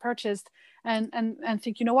they're not purchased, and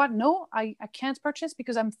think, you know what, no, I can't purchase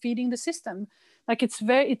because I'm feeding the system. Like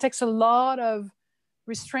it takes a lot of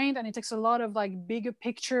restraint, and it takes a lot of like bigger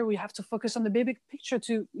picture. We have to focus on the big picture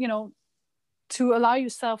to, you know, to allow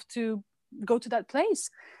yourself to go to that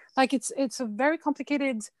place. Like it's a very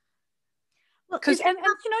complicated. Because and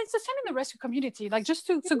you know, it's the same in the rescue community. Like, just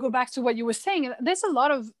to go back to what you were saying, there's a lot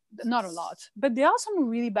of, not a lot, but there are some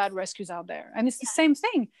really bad rescues out there, and it's the same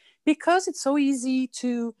thing, because it's so easy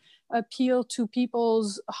to appeal to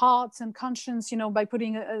people's hearts and conscience, you know, by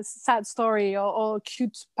putting a sad story or a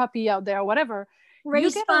cute puppy out there or whatever.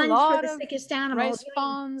 Raise funds for the sickest animals. Raise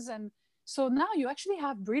funds, and so now you actually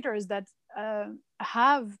have breeders that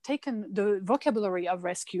have taken the vocabulary of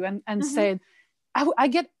rescue and said, I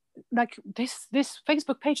get. Like this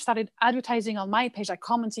Facebook page started advertising on my page, like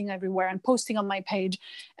commenting everywhere and posting on my page,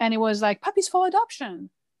 and it was like puppies for adoption,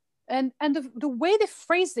 and the way they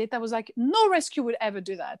phrased it, I was like, no rescue would ever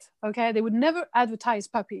do that. Okay, they would never advertise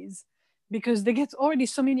puppies because they get already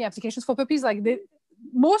so many applications for puppies. Like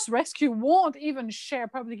most rescue won't even share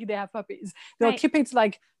publicly they have puppies. They'll keep it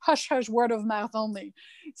like hush hush, word of mouth only.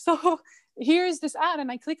 So here's this ad, and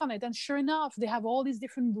I click on it, and sure enough, they have all these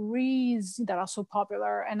different breeds that are so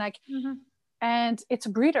popular, and like and it's a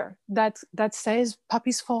breeder that says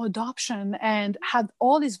puppies for adoption, and had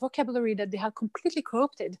all this vocabulary that they had completely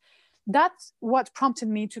co-opted. That's what prompted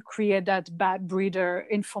me to create that bad breeder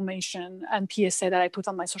information and PSA that I put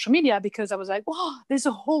on my social media, because I was like, wow, there's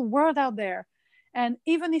a whole world out there. And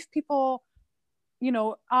even if people, you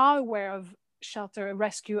know, are aware of shelter,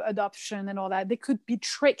 rescue, adoption, and all that, they could be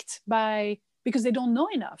tricked because they don't know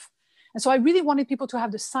enough. And so I really wanted people to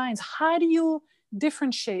have the science. How do you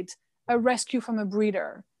differentiate a rescue from a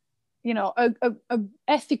breeder? You know, a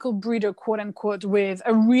ethical breeder, quote unquote, with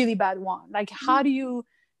a really bad one. Like, how do you?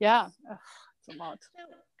 It's a lot.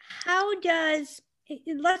 So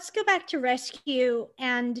let's go back to rescue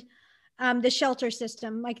and the shelter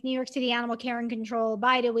system, like New York City Animal Care and Control,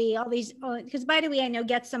 Bidewee, all these, because Bidewee I know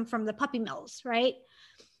gets them from the puppy mills, right?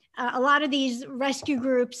 A lot of these rescue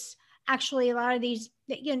groups, actually, a lot of these,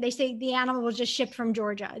 you know, they say the animal was just shipped from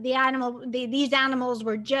Georgia. These animals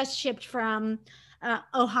were just shipped from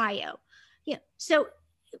Ohio. Yeah. So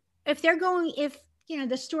if they're going, if, you know,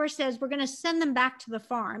 the store says we're going to send them back to the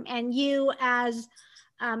farm, and you as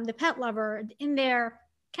the pet lover in there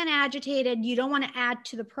kind of agitated, you don't want to add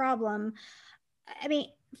to the problem. I mean,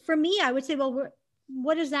 for me, I would say, well,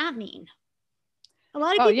 what does that mean? A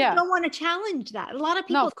lot of Oh people yeah. don't want to challenge that. A lot of No,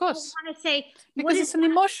 people of don't course. want to say, what Because is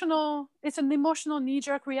it's an emotional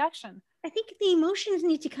knee-jerk reaction. I think the emotions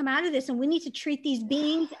need to come out of this, and we need to treat these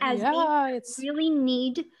beings as beings Yeah, that it's really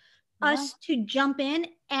need yeah, us to jump in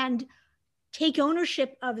and take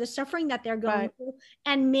ownership of the suffering that they're going right. through,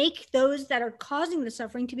 and make those that are causing the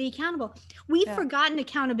suffering to be accountable. We've Yeah. forgotten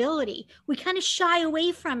accountability. We kind of shy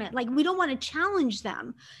away from it. Like, we don't want to challenge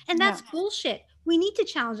them. And Yeah. that's bullshit. We need to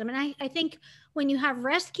challenge them. And I think when you have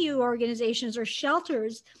rescue organizations or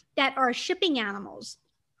shelters that are shipping animals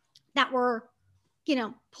that were, you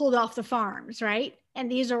know, pulled off the farms, right?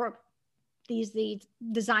 And these are the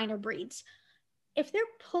designer breeds. If they're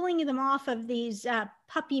pulling them off of these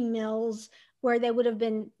puppy mills where they would have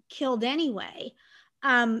been killed anyway,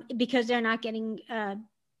 because they're not getting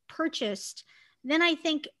purchased, then I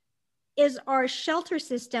think, is our shelter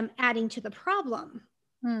system adding to the problem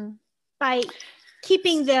by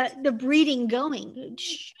keeping the breeding going?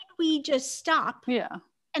 Should we just stop Yeah.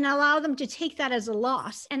 and allow them to take that as a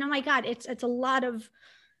loss? And oh my God, it's a lot of,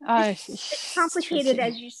 it's It's complicated, tricky.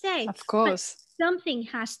 as you say, Of but course. something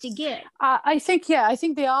has to give. I think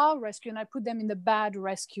they are rescue, and I put them in the bad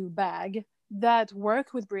rescue bag that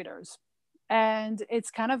work with breeders. And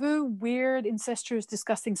it's kind of a weird, incestuous,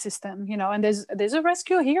 disgusting system, you know. And there's a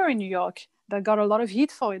rescue here in New York that got a lot of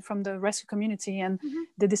heat for it from the rescue community, and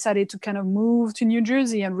they decided to kind of move to New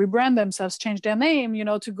Jersey and rebrand themselves, change their name, you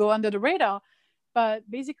know, to go under the radar. But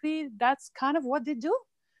basically, that's kind of what they do.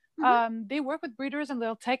 They work with breeders, and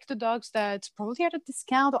they'll take the dogs that probably at a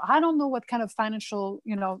discount, or I don't know what kind of financial,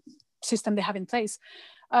 you know, system they have in place.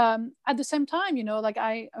 At the same time, you know, like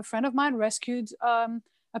a friend of mine rescued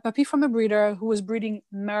a puppy from a breeder who was breeding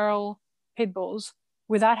Merle pit bulls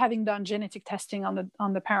without having done genetic testing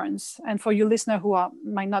on the parents. And for you listener who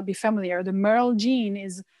might not be familiar, the Merle gene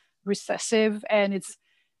is recessive, and it's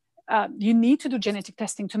you need to do genetic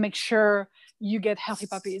testing to make sure you get healthy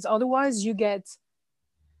puppies. Otherwise, you get,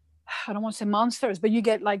 I don't want to say monsters, but you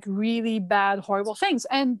get like really bad, horrible things.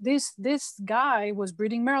 And this guy was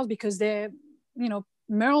breeding Merle because they, you know,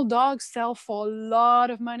 Merle dogs sell for a lot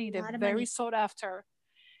of money. They're very sought after,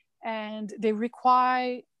 and they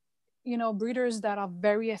require, you know, breeders that are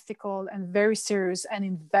very ethical and very serious and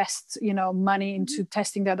invest, you know, money into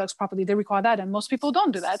testing their dogs properly. They require that, and most people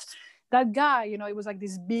don't do that. That guy, you know, it was like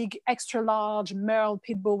this big, extra large Merle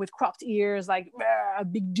pit bull with cropped ears, like a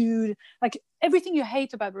big dude, like everything you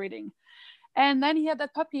hate about breeding. And then he had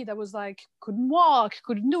that puppy that was like, couldn't walk,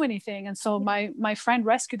 couldn't do anything. And so my friend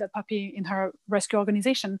rescued that puppy in her rescue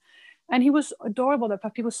organization. And he was adorable. That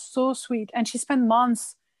puppy was so sweet. And she spent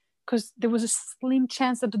months, because there was a slim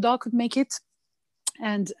chance that the dog could make it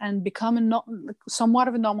and become somewhat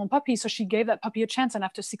of a normal puppy. So she gave that puppy a chance. And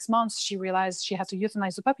after 6 months, she realized she had to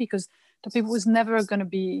euthanize the puppy because the puppy was never going to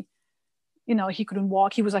be, you know, he couldn't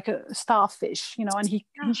walk. He was like a starfish, you know, and he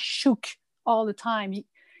shook all the time.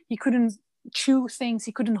 He couldn't chew things.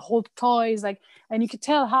 He couldn't hold toys. Like, and you could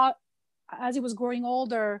tell how, as he was growing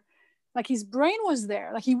older, like his brain was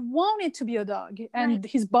there. Like he wanted to be a dog, and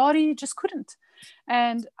his body just couldn't.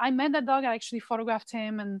 And I met that dog. I actually photographed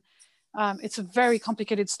him, and it's a very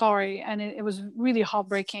complicated story, and it was really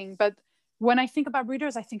heartbreaking. But when I think about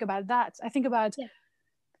breeders, I think about that. I think about,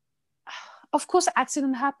 of course,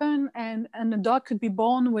 accident happen, and the dog could be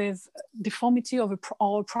born with deformity or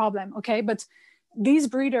a problem. Okay, but these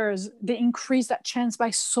breeders, they increase that chance by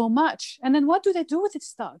so much. And then what do they do with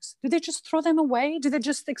these dogs? Do they just throw them away? Do they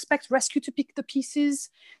just expect rescue to pick the pieces?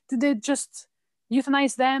 Do they just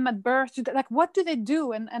euthanize them at birth? Like, what do they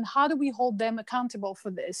do? And how do we hold them accountable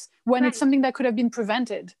for this when it's something that could have been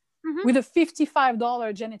prevented with a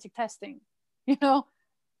 $55 genetic testing, you know?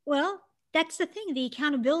 Well, that's the thing, the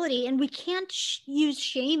accountability, and we can't use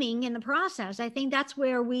shaming in the process. I think that's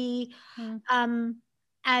where we,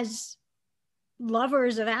 as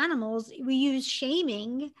lovers of animals, we use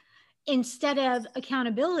shaming instead of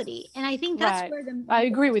accountability. And I think that's where I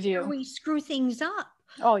agree with you. We screw things up.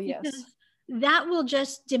 Oh, yes. Because that will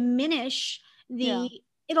just diminish it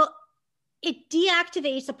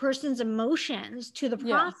deactivates a person's emotions to the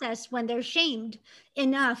process when they're shamed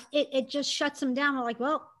enough. It just shuts them down. We're like,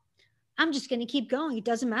 well, I'm just going to keep going. It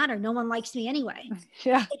doesn't matter. No one likes me anyway.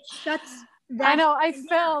 Yeah. It shuts that. I know. I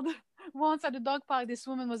felt once at the dog park, this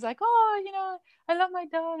woman was like, oh, you know, I love my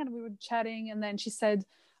dog. And we were chatting. And then she said,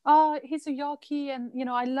 oh, he's a Yorkie. And, you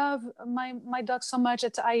know, I love my dog so much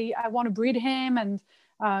that I want to breed him. And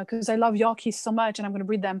because I love Yorkies so much and I'm going to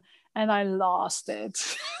breed them. And I lost it.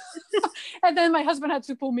 And then my husband had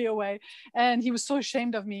to pull me away and he was so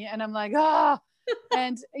ashamed of me. And I'm like,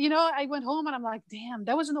 and, you know, I went home and I'm like, damn,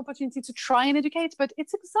 that was an opportunity to try and educate, but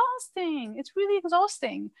it's exhausting. It's really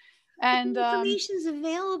exhausting. And the information's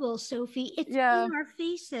available, Sophie. It's in our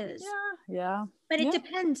faces. Yeah. But it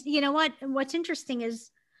depends. You know what? What's interesting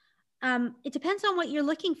is it depends on what you're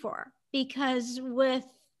looking for. Because with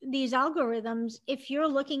these algorithms, if you're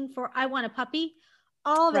looking for, I want a puppy,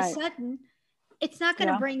 all of a sudden, it's not going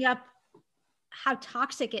to bring up how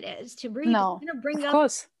toxic it is to breed. No, it's going to bring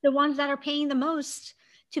up the ones that are paying the most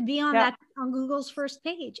to be on that on Google's first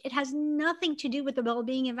page. It has nothing to do with the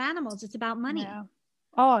well-being of animals. It's about money. Yeah.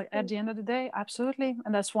 Oh, at the end of the day, absolutely.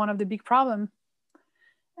 And that's one of the big problems.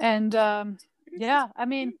 And I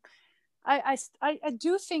mean, I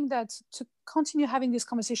do think that to continue having this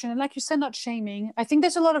conversation, and like you said, not shaming, I think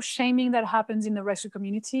there's a lot of shaming that happens in the rescue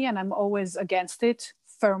community, and I'm always against it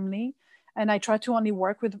firmly. And I try to only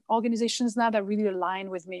work with organizations now that really align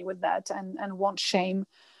with me with that and won't shame.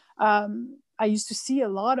 I used to see a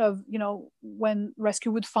lot of, you know, when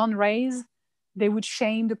rescue would fundraise, they would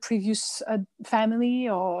shame the previous family,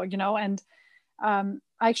 or, you know, and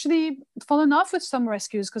I actually fallen off with some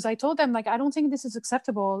rescues because I told them, like, I don't think this is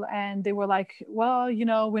acceptable. And they were like, well, you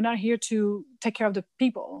know, we're not here to take care of the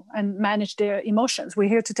people and manage their emotions. We're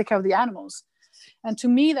here to take care of the animals. And to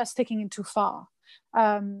me, that's taking it too far.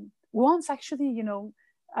 Once actually, you know,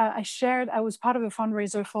 I was part of a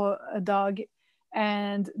fundraiser for a dog,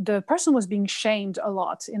 and the person was being shamed a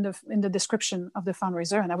lot in the description of the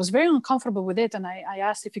fundraiser. And I was very uncomfortable with it. And I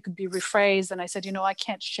asked if it could be rephrased. And I said, you know, I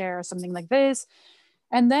can't share something like this.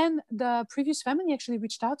 And then the previous family actually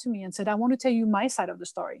reached out to me and said, I want to tell you my side of the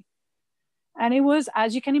story. And it was,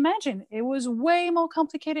 as you can imagine, it was way more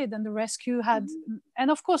complicated than the rescue had. Mm-hmm.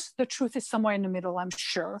 And of course, the truth is somewhere in the middle, I'm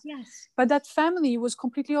sure. Yes. But that family was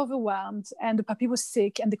completely overwhelmed, and the puppy was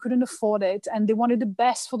sick and they couldn't afford it. And they wanted the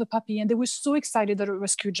best for the puppy. And they were so excited that a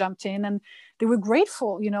rescue jumped in, and they were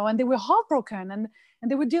grateful, you know, and they were heartbroken, and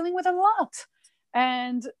they were dealing with a lot.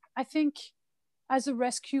 And I think as a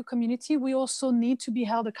rescue community, we also need to be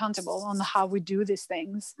held accountable on how we do these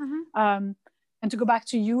things. Mm-hmm. And to go back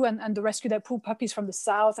to you and the rescue that pulled puppies from the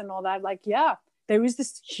South and all that, like, yeah, there is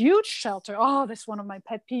this huge shelter. Oh, that's one of my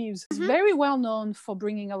pet peeves. Mm-hmm. It's very well known for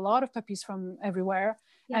bringing a lot of puppies from everywhere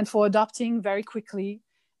and for adopting very quickly.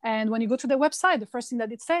 And when you go to their website, the first thing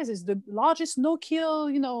that it says is the largest no-kill,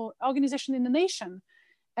 you know, organization in the nation.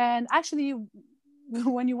 And actually,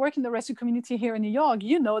 when you work in the rescue community here in New York,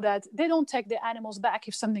 you know that they don't take the animals back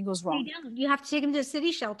if something goes wrong. They don't. You have to take them to a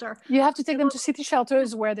city shelter. You have to take them to city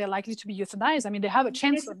shelters where they're likely to be euthanized. I mean, they have a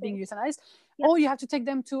chance of being euthanized. Yep. Or you have to take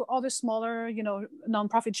them to other smaller, you know,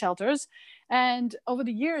 nonprofit shelters. And over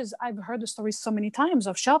the years, I've heard the stories so many times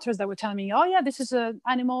of shelters that were telling me, oh yeah, this is an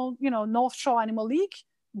animal, you know, North Shore Animal League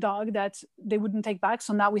dog that they wouldn't take back.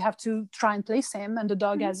 So now we have to try and place him, and the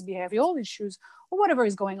dog has behavioral issues or whatever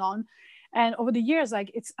is going on. And over the years, like,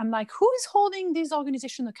 I'm like, who is holding this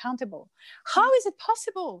organization accountable? How is it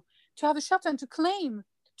possible to have a shelter and to claim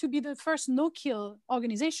to be the first no-kill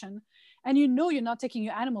organization, and you know you're not taking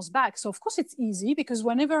your animals back? So of course it's easy, because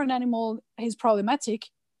whenever an animal is problematic,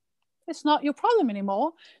 it's not your problem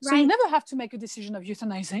anymore. So you never have to make a decision of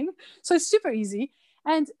euthanizing. So it's super easy.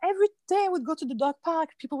 And every day I would go to the dog park,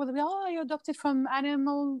 people would be, oh, you're adopted from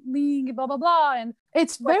Animal League, blah, blah, blah. And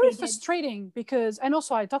it's very frustrating because, and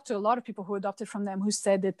also I talked to a lot of people who adopted from them who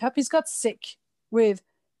said that puppies got sick with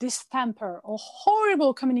distemper or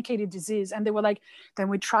horrible communicated disease. And they were like, then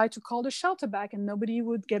we tried to call the shelter back and nobody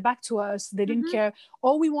would get back to us. They didn't care.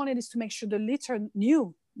 All we wanted is to make sure the litter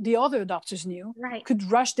knew, the other adopters knew,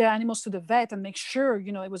 could rush their animals to the vet and make sure,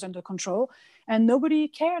 you know, it was under control. And nobody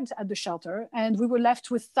cared at the shelter. And we were left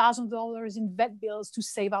with $1,000 in vet bills to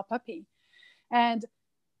save our puppy. And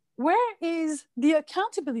where is the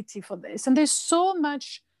accountability for this? And there's so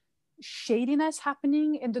much shadiness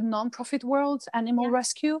happening in the nonprofit world, animal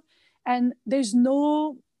rescue, and there's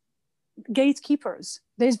no gatekeepers.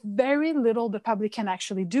 There's very little the public can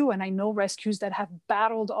actually do. And I know rescues that have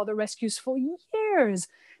battled other rescues for years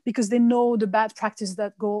because they know the bad practice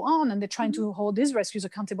that go on, and they're trying to hold these rescues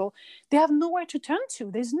accountable. They have nowhere to turn to.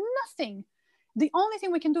 There's nothing. The only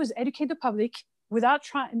thing we can do is educate the public without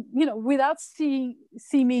trying, you know, without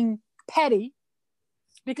seeming petty,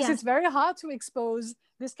 because it's very hard to expose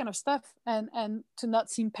this kind of stuff and to not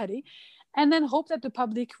seem petty, and then hope that the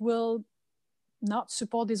public will not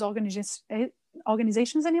support these organizations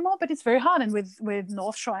anymore. But it's very hard. And with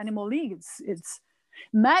North Shore Animal League, it's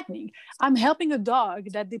maddening. I'm helping a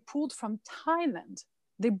dog that they pulled from Thailand.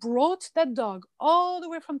 They brought that dog all the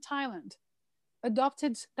way from Thailand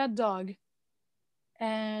adopted that dog.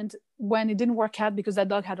 And when it didn't work out, because that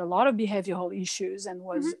dog had a lot of behavioral issues and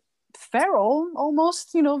was feral,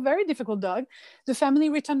 almost, very difficult dog, the family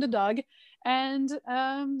returned the dog, and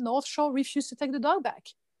North Shore refused to take the dog back.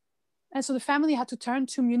 And so the family had to turn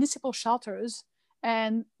to municipal shelters.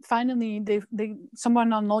 And finally,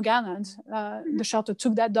 someone on Long Island, the shelter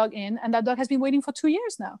took that dog in, and that dog has been waiting for 2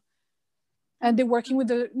 years now. And they're working with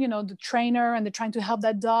the trainer, and they're trying to help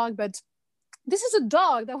that dog. But this is a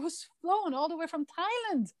dog that was flown all the way from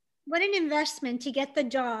Thailand. What an investment to get the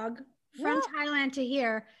dog from Thailand to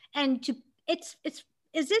here. And is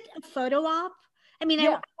it a photo op? I mean,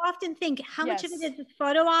 I often think how much of it is a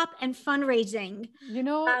photo op and fundraising,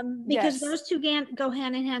 because those two go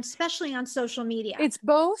hand in hand, especially on social media. It's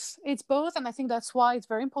both. And I think that's why it's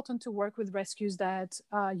very important to work with rescues that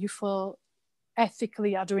you feel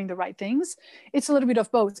ethically are doing the right things. It's a little bit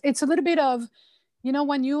of both. It's a little bit of,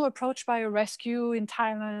 when you're approached by a rescue in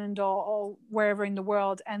Thailand or wherever in the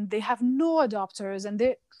world, and they have no adopters and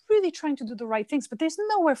they're really trying to do the right things, but there's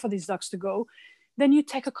nowhere for these dogs to go, then you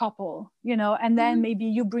take a couple, and then maybe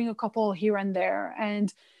you bring a couple here and there,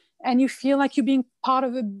 and you feel like you're being part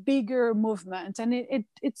of a bigger movement. And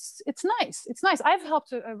it's nice. It's nice. I've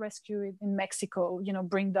helped a rescue in Mexico,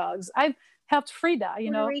 bring dogs. I've helped Frida,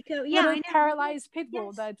 Puerto Rico. a paralyzed pit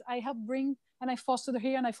bull that I helped bring, and I fostered her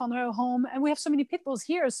here, and I found her a home. And we have so many pit bulls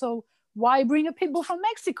here, so why bring a pit bull from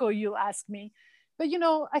Mexico, you'll ask me. But,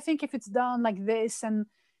 I think if it's done like this, and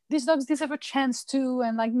these dogs deserve a chance too,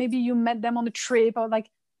 and like maybe you met them on a trip, or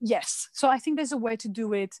like, yes. So I think there's a way to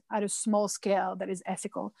do it at a small scale that is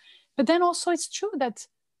ethical. But then also it's true that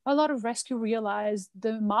a lot of rescue realize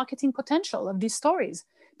the marketing potential of these stories,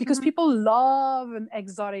 because people love an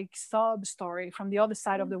exotic sub story from the other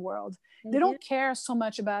side of the world. They don't care so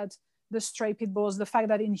much about the stray pit bulls, the fact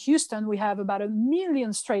that in Houston we have about 1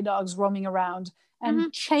 million stray dogs roaming around,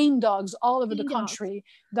 and chain dogs all over the country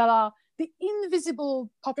that are the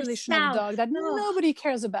invisible population of dog that nobody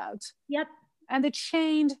cares about. Yep. And they're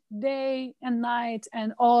chained day and night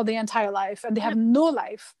and all their entire life, and they have no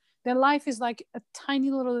life. Their life is like a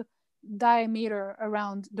tiny little diameter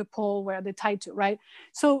around the pole where they're tied to, right?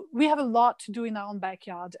 So we have a lot to do in our own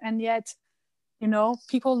backyard, and yet,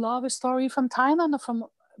 people love a story from Thailand or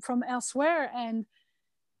from elsewhere. And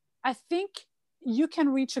I think you can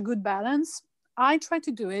reach a good balance. I try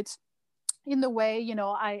to do it in the way,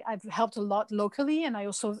 I've helped a lot locally, and I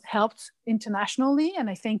also helped internationally. And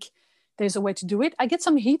I think there's a way to do it. I get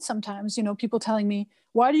some heat sometimes, people telling me,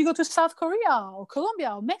 why do you go to South Korea or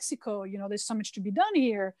Colombia or Mexico? There's so much to be done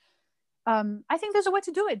here. I think there's a way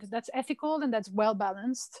to do it that's ethical and that's well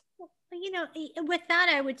balanced. With that,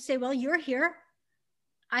 I would say, well, you're here.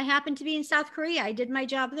 I happen to be in South Korea. I did my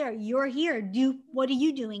job there. You're here. What are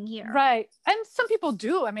you doing here? Right. And some people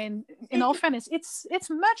do. I mean, in all fairness, it's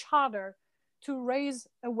much harder to raise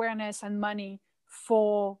awareness and money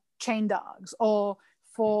for chain dogs or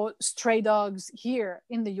for stray dogs here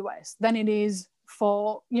in the US than it is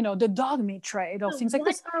for, the dog meat trade or things like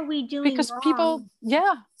this. What are we doing because wrong?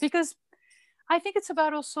 Because I think it's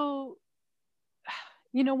about also,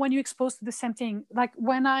 when you're exposed to the same thing. Like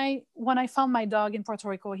when I found my dog in Puerto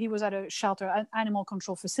Rico, he was at a shelter, an animal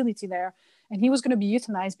control facility there, and he was going to be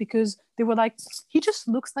euthanized because they were like, he just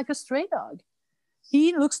looks like a stray dog.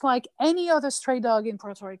 He looks like any other stray dog in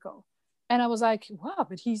Puerto Rico. And I was like, wow,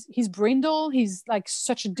 but he's brindle. He's like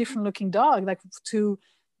such a different looking dog, like to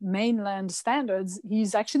mainland standards.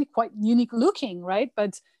 He's actually quite unique looking, right?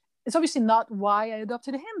 But it's obviously not why I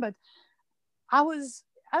adopted him. But I always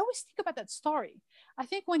think about that story. I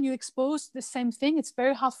think when you expose the same thing, it's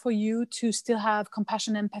very hard for you to still have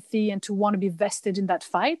compassion, empathy, and to want to be vested in that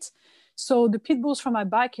fight. So the pit bulls from my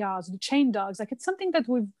backyards, the chain dogs, like it's something that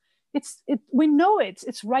we know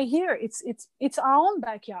it's right here. It's our own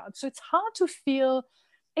backyard. So it's hard to feel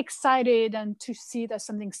excited and to see it as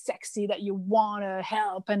something sexy that you want to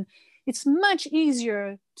help. And it's much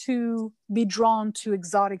easier to be drawn to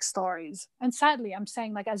exotic stories. And sadly, I'm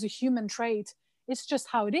saying, like, as a human trait, it's just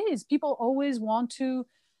how it is. People always want to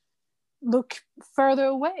look further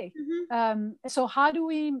away. So how do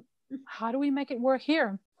we make it work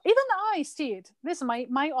here? Even I see it. Listen,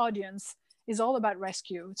 my audience is all about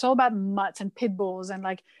rescue. It's all about mutts and pit bulls,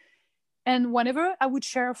 and whenever I would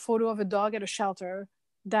share a photo of a dog at a shelter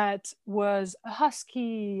that was a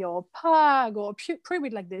husky or a pug or a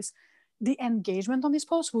pre-breed like this, the engagement on this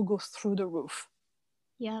post will go through the roof.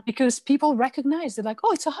 Yeah. Because people recognize, they're like,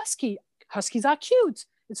 oh, it's a husky. Huskies are cute.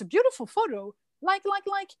 It's a beautiful photo. Like.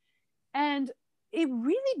 And it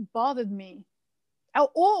really bothered me.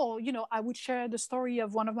 Or, I would share the story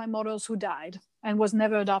of one of my models who died and was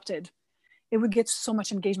never adopted. it would get so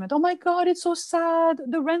much engagement. Oh my God, it's so sad.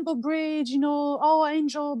 The rainbow bridge, you know, oh,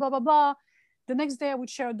 angel, blah, blah, blah. The next day I would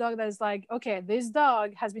share a dog that is like, okay, this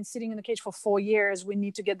dog has been sitting in the cage for 4 years. We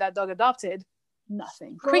need to get that dog adopted.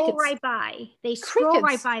 Nothing. Scroll Crickets. right by. They scroll right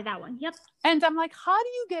Crickets. by that one. Yep. And I'm like, how do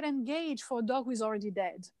you get engaged for a dog who is already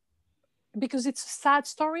dead? Because it's a sad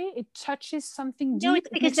story. It touches something deep. No, it's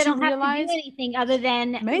because they don't have to do anything other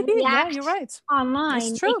than maybe, yeah, react you're right. online.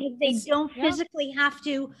 It's true. Because they don't physically have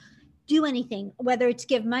to do anything, whether it's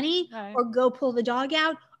give money or go pull the dog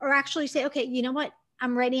out or actually say, okay, you know what?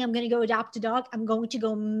 I'm ready. I'm going to go adopt a dog. I'm going to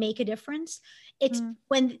go make a difference. It's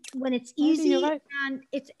when it's easy and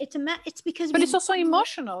it's because. But it's also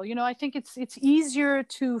emotional. You know, I think it's easier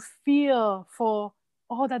to feel for,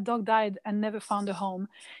 oh, that dog died and never found a home,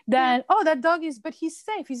 than, oh, that dog but he's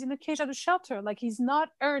safe. He's in a cage at a shelter. Like, he's not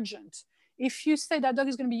urgent. If you say that dog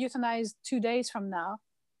is going to be euthanized 2 days from now,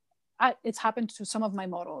 it's happened to some of my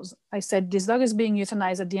models. I said, this dog is being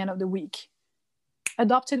euthanized at the end of the week,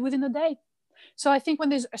 adopted within a day. So I think when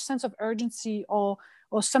there's a sense of urgency or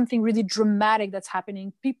something really dramatic that's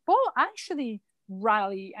happening, people actually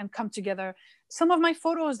rally and come together. Some of my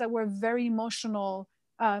photos that were very emotional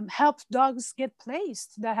helped dogs get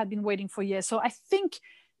placed that had been waiting for years. So I think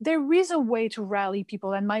there is a way to rally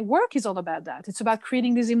people, and my work is all about that. It's about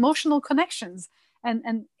creating these emotional connections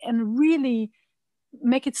and really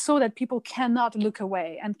make it so that people cannot look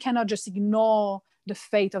away and cannot just ignore the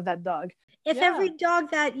fate of that dog. If every dog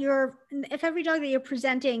that you're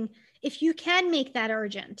presenting, if you can make that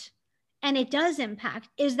urgent and it does impact,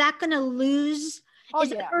 is that going to lose? Is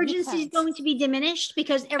the urgency going to be diminished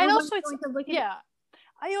because everyone's going to look at it?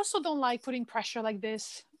 I also don't like putting pressure like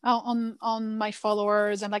this on my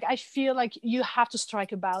followers. And like, I feel like you have to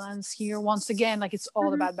strike a balance here. Once again, like, it's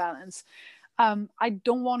all about balance. I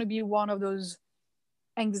don't want to be one of those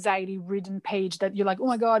anxiety-ridden page that you're like, oh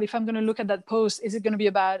my God, if I'm going to look at that post, is it going to be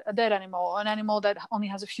about a dead animal, an animal that only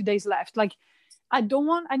has a few days left? Like, I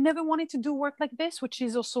never wanted to do work like this, which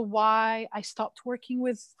is also why I stopped working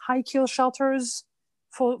with high kill shelters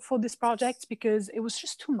for this project, because it was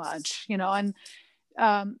just too much, you know, and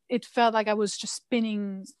it felt like I was just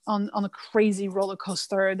spinning on a crazy roller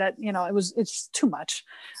coaster that, you know, it's too much.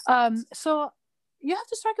 So you have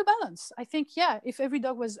to strike a balance. I think, if every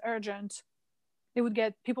dog was urgent,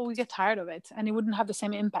 people would get tired of it and it wouldn't have the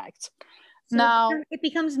same impact. So now it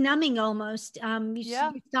becomes numbing almost.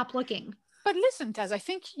 You stop looking. But listen, Taz, I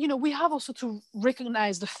think, you know, we have also to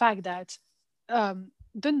recognize the fact that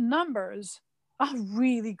the numbers are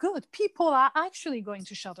really good. People are actually going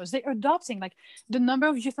to shelters. They're adopting. Like, the number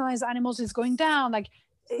of euthanized animals is going down. Like,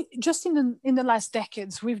 just in the last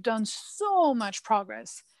decades, we've done so much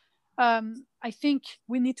progress. I think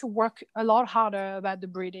we need to work a lot harder about the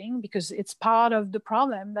breeding, because it's part of the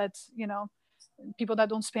problem that, you know, people that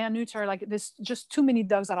don't spay and neuter, like, there's just too many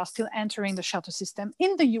dogs that are still entering the shelter system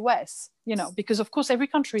in the US, you know, because of course every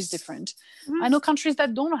country is different. I know countries that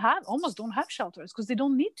almost don't have shelters because they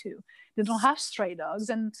don't need to. They don't have stray dogs,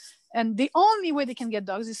 and the only way they can get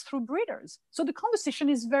dogs is through breeders. So the conversation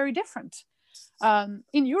is very different.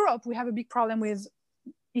 In Europe, we have a big problem with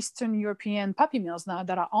Eastern European puppy mills now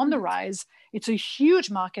that are on the rise. It's a huge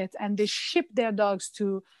market, and they ship their dogs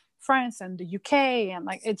to France and the UK, and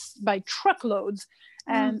like, it's by truckloads.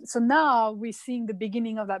 And so now we're seeing the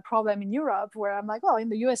beginning of that problem in Europe, where I'm like, well, in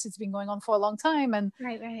the US it's been going on for a long time, and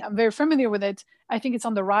I'm very familiar with it. I think it's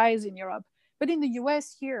on the rise in Europe, but in the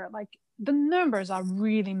US here, like, the numbers are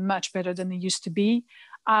really much better than they used to be.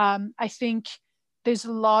 I think there's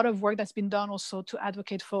a lot of work that's been done also to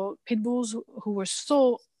advocate for pit bulls who were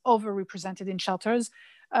so overrepresented in shelters.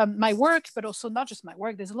 My work, but also not just my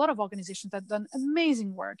work, there's a lot of organizations that have done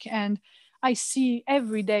amazing work. And I see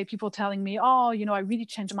every day people telling me, oh, you know, I really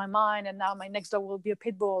changed my mind and now my next dog will be a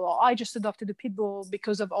pit bull, or I just adopted a pit bull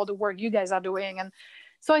because of all the work you guys are doing. And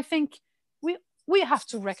so I think we have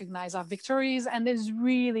to recognize our victories, and there's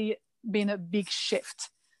really been a big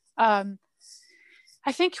shift.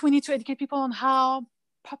 I think we need to educate people on how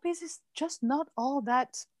puppies is just not all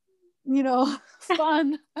that, you know,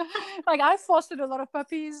 fun. Like, I fostered a lot of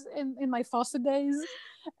puppies in my foster days,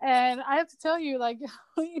 and I have to tell you, like,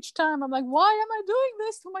 each time I'm like, why am I doing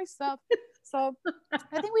this to myself? So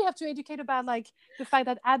I think we have to educate about, like, the fact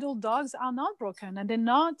that adult dogs are not broken, and they're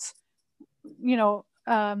not, you know,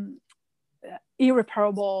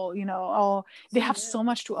 irreparable, you know, or they have so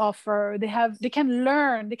much to offer. They can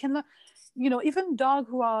learn, you know, even dogs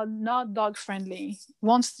who are not dog friendly,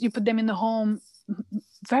 once you put them in the home,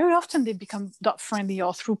 very often they become dog friendly,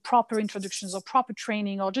 or through proper introductions or proper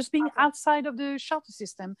training, or just being outside of the shelter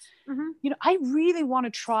system. You know, I really want to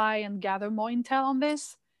try and gather more intel on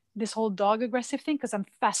this, this whole dog aggressive thing because I'm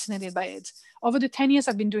fascinated by it. Over the 10 years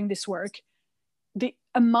I've been doing this work, the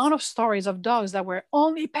amount of stories of dogs that were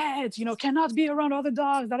only pets, cannot be around other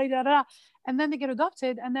dogs, da, da, da, da. And then they get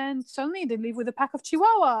adopted, and then suddenly they live with a pack of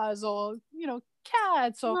chihuahuas or,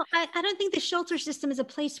 cats. Or Well, I don't think the shelter system is a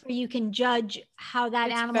place where you can judge how that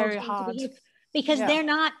it's animal is very going to hard. behave, because they're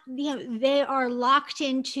not, they are locked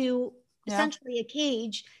into essentially a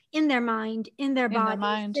cage in their mind, in their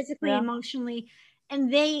body, physically, emotionally,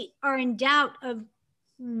 and they are in doubt of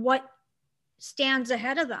what stands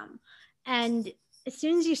ahead of them. And as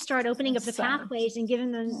soon as you start opening up the pathways and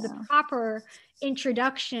giving them the proper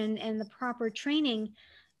introduction and the proper training,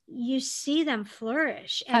 you see them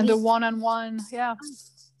flourish. And the one-on-one,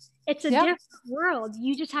 it's a different world.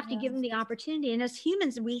 You just have to give them the opportunity. And as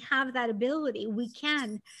humans, we have that ability. We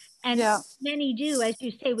can, and many do. As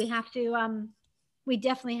you say, we have to. We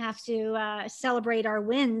definitely have to celebrate our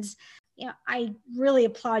wins. I really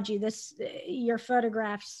applaud you. Your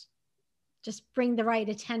photographs just bring the right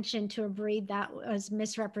attention to a breed that was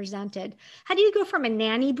misrepresented. How do you go from a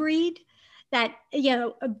nanny breed, that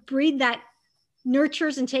a breed that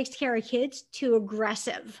nurtures and takes care of kids, to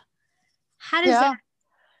aggressive? How does that?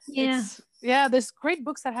 There's great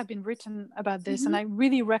books that have been written about this, and I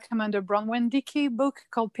really recommend a Bronwyn Dickey book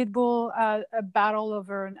called Pitbull, A Battle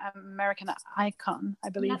Over an American Icon, I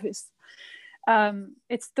believe is.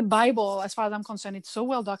 It's the Bible as far as I'm concerned. It's so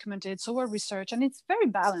well documented, so well researched, and it's very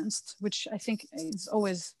balanced, which I think is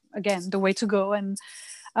always, again, the way to go. And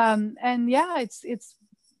it's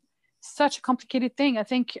such a complicated thing. I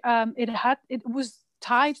think it was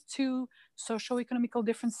tied to socio-economical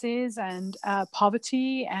differences and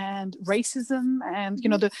poverty and racism, and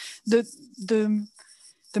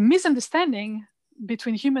the misunderstanding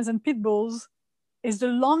between humans and pit bulls is the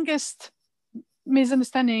longest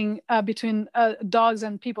misunderstanding between dogs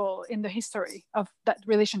and people in the history of that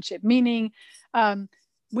relationship. Meaning,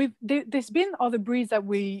 there's been other breeds that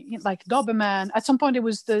we like. Doberman. At some point, it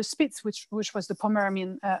was the Spitz, which was the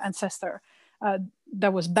Pomeranian ancestor.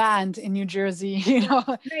 That was banned in New Jersey,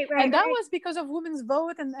 and that was because of women's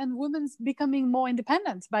vote and women's becoming more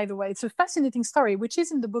independent. By the way, it's a fascinating story, which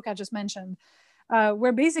is in the book I just mentioned,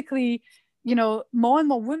 where basically, more and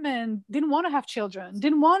more women didn't want to have children,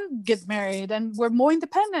 didn't want to get married, and were more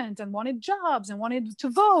independent and wanted jobs and wanted to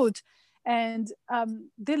vote. And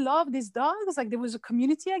they loved these dogs. Like, there was a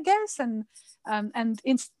community, I guess, and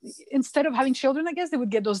instead of having children, I guess they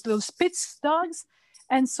would get those little Spitz dogs.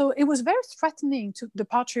 And so it was very threatening to the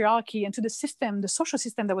patriarchy and to the system, the social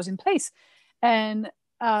system that was in place. And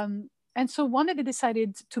so one day they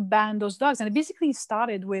decided to ban those dogs. And it basically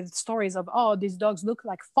started with stories of, these dogs look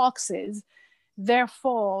like foxes,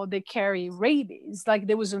 therefore they carry rabies. Like,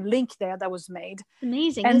 there was a link there that was made.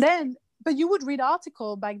 Amazing. And then, but you would read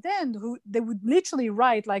articles back then they would literally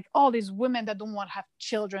write like, these women that don't want to have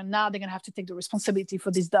children, now they're going to have to take the responsibility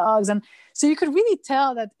for these dogs. And so you could really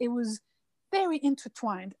tell that it was very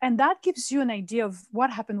intertwined. And that gives you an idea of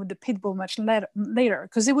what happened with the pit bull much later,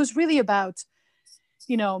 because it was really about,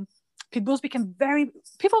 pit bulls became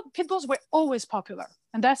pit bulls were always popular.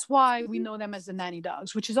 And that's why we know them as the nanny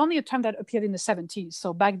dogs, which is only a term that appeared in the 70s.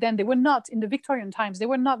 So back then, they were not, in the Victorian times, they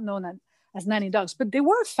were not known as nanny dogs, but they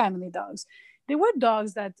were family dogs. They were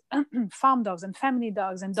dogs that, farm dogs and family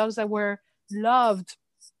dogs, and dogs that were loved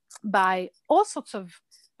by all sorts of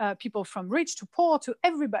people, from rich to poor to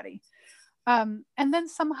everybody. And then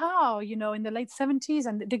somehow, in the late 70s,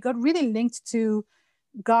 and they got really linked to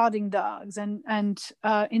guarding dogs and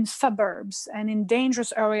in suburbs and in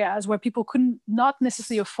dangerous areas where people could not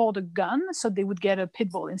necessarily afford a gun, so they would get a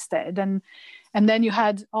pit bull instead. And then you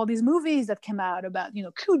had all these movies that came out about,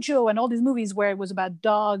 Cujo, and all these movies where it was about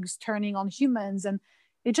dogs turning on humans, and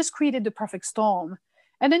it just created the perfect storm.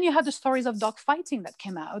 And then you had the stories of dog fighting that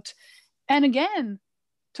came out. And again,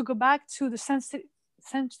 to go back to the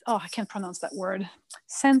I can't pronounce that word.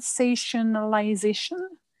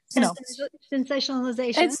 Sensationalization.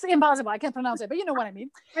 Sensationalization. It's impossible. I can't pronounce it, but you know what I mean.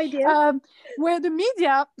 I do. Where the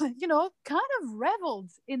media, kind of reveled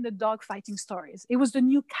in the dog fighting stories. It was the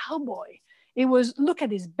new cowboy. It was, look at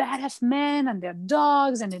these badass men and their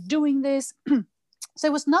dogs, and they're doing this. So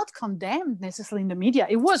it was not condemned necessarily in the media.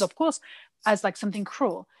 It was, of course, as like something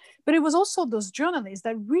cruel, but it was also those journalists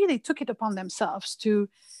that really took it upon themselves to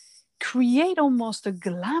create almost a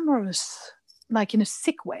glamorous, like in a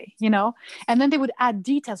sick way, and then they would add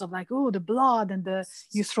details of like, the blood, and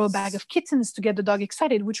you throw a bag of kittens to get the dog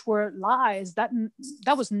excited, which were lies. That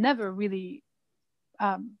was never really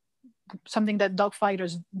something that dog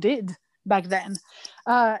fighters did back then.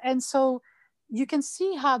 And so you can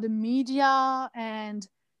see how the media and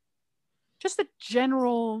just the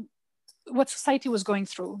general what society was going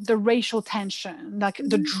through, the racial tension, like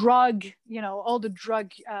the drug, all the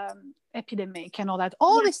drug epidemic and all that.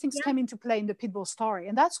 All these things came into play in the Pitbull story.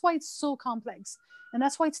 And that's why it's so complex. And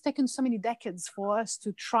that's why it's taken so many decades for us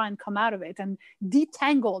to try and come out of it and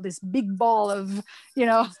detangle this big ball of,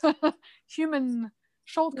 human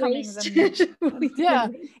shortcomings.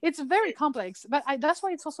 It's very complex. But that's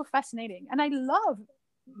why it's also fascinating. And I love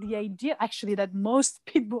the idea, actually, that most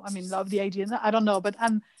Pitbull, love the idea, I don't know, but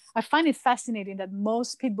I find it fascinating that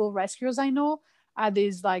most Pitbull rescuers I know are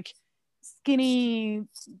these like skinny,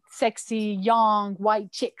 sexy, young,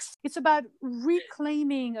 white chicks. It's about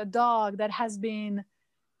reclaiming a dog that has been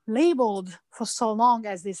labeled for so long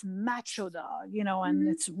as this macho dog, and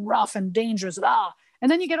it's rough and dangerous.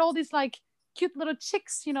 And then you get all these like cute little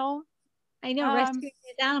chicks, I know, rescuing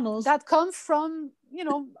these animals that come from,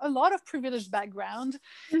 a lot of privileged background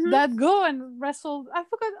that go and wrestle. I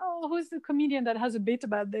forgot, who's the comedian that has a bit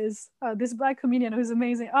about this? This black comedian who's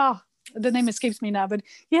amazing. The name escapes me now, but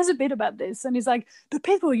he has a bit about this. And he's like, the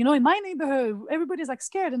Pitbull, in my neighborhood, everybody's like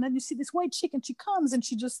scared. And then you see this white chick and she comes and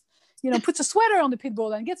she just, puts a sweater on the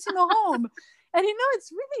Pitbull and gets him a home. And,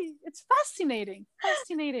 it's fascinating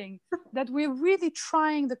that we're really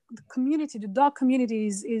trying, the community, the dog community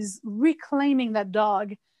is reclaiming that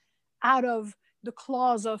dog out of the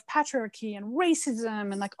claws of patriarchy and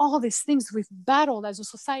racism and like all these things we've battled as a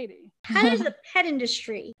society. How does the pet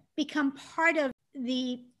industry become part of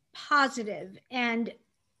the positive, and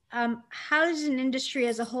how does an industry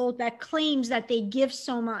as a whole that claims that they give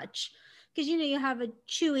so much? Because you have a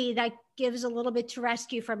Chewy that gives a little bit to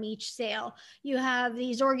rescue from each sale. You have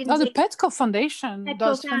these organizations. The Petco Foundation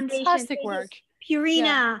does fantastic work.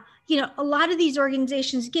 Purina, a lot of these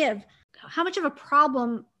organizations give. How much of a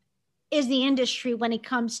problem is the industry when it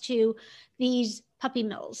comes to these puppy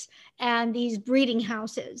mills and these breeding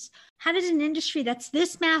houses? How does an industry that's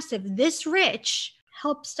this massive, this rich,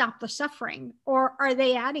 help stop the suffering, or are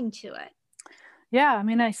they adding to it? Yeah,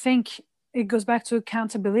 I think it goes back to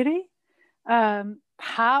accountability.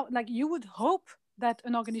 How, like, you would hope that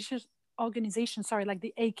an organization like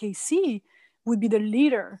the AKC would be the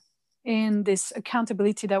leader in this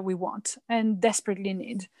accountability that we want and desperately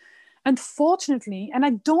need. Unfortunately, and I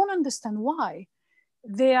don't understand why,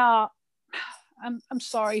 they are. I'm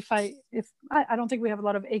sorry if I don't think we have a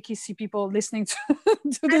lot of AKC people listening to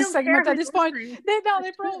this segment at this point. They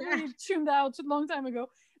probably tuned out a long time ago.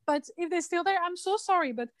 But if they're still there, I'm so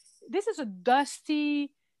sorry. But this is a dusty,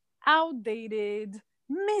 outdated,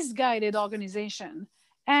 misguided organization.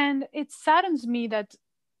 And it saddens me that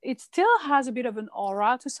it still has a bit of an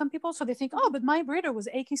aura to some people. So they think, but my breeder was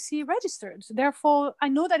AKC registered, therefore I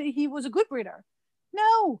know that he was a good breeder.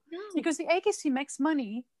 No, because the AKC makes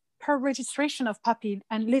money per registration of puppy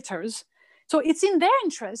and litters. So it's in their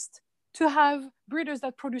interest to have breeders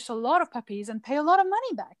that produce a lot of puppies and pay a lot of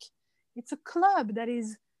money back. It's a club that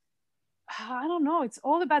is, I don't know, it's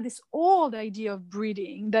all about this old idea of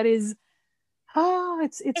breeding that is,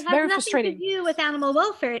 it's very frustrating. It has nothing to do with animal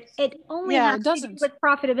welfare. It only has to do with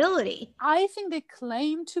profitability. I think they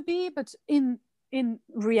claim to be, but in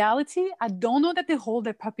reality, I don't know that they hold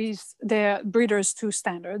their puppies, their breeders to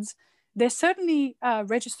standards. They certainly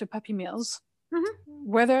register puppy mills.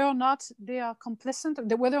 Whether or not they are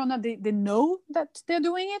complicit, whether or not they know that they're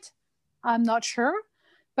doing it, I'm not sure.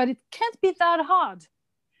 But it can't be that hard.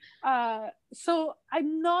 So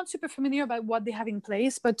I'm not super familiar about what they have in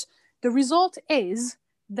place, but the result is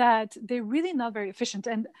that they're really not very efficient.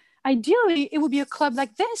 And ideally, it would be a club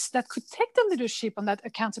like this that could take the leadership on that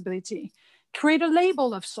accountability, create a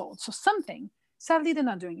label of sorts or something. Sadly, they're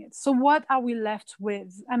not doing it. So what are we left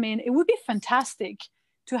with? It would be fantastic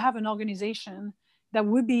to have an organization that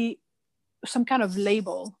would be some kind of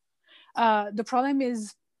label. The problem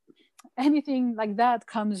is anything like that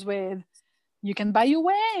comes with, you can buy your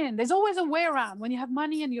way in. There's always a way around. When you have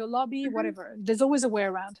money in your lobby, whatever, there's always a way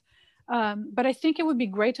around. But I think it would be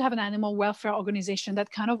great to have an animal welfare organization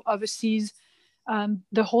that kind of oversees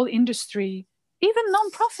the whole industry, even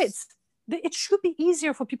nonprofits. It should be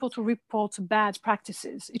easier for people to report bad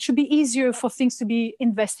practices. It should be easier for things to be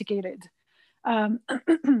investigated. And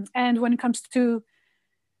when it comes to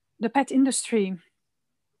the pet industry,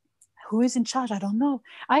 who is in charge? I don't know.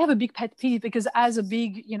 I have a big pet peeve because as a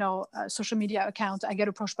big, social media account, I get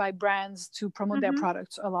approached by brands to promote their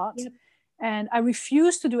products a lot. Yep. And I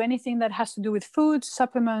refuse to do anything that has to do with food,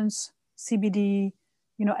 supplements, CBD,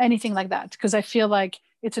 anything like that. Because I feel like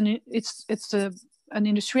it's an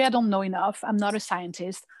industry I don't know enough. I'm not a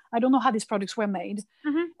scientist. I don't know how these products were made.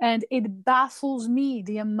 And it baffles me,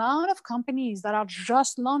 the amount of companies that are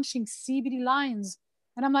just launching CBD lines.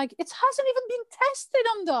 And I'm like, it hasn't even been tested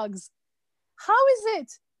on dogs. How is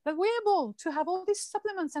it that we're able to have all these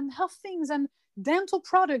supplements and health things and dental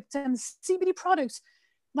products and CBD products,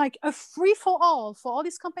 like a free for all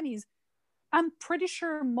these companies. I'm pretty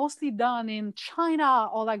sure mostly done in China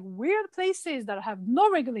or like weird places that have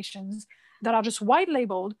no regulations, that are just white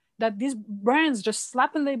labeled, that these brands just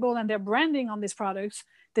slap a label and they're branding on these products.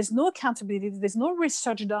 There's no accountability. There's no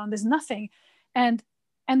research done. There's nothing. And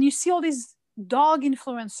you see all these dog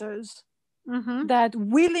influencers that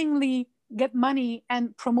willingly get money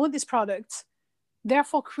and promote these products,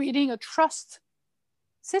 therefore creating a trust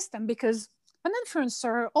system, because an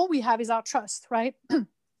influencer, all we have is our trust, right?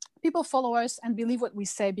 People follow us and believe what we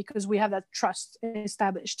say because we have that trust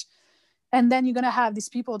established. And then you're going to have these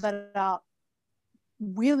people that are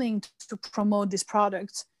willing to promote these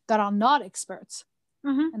products that are not experts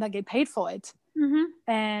and that get paid for it.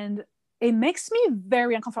 And it makes me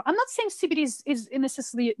very uncomfortable. I'm not saying CBD is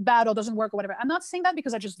necessarily bad or doesn't work or whatever. I'm not saying that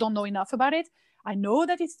because I just don't know enough about it. I know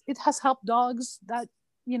that it has helped dogs, that,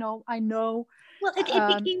 you know, I know. Well, it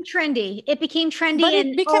became trendy. It became trendy, but it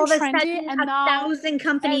and became all of a trendy, sudden, and now 1,000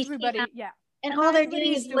 companies everybody, came out, yeah. and all they're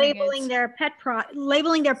doing is labeling their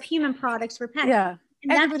labeling their human products for pet. Yeah,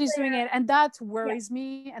 and everybody's doing it, and that worries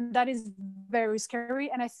me, and that is very scary.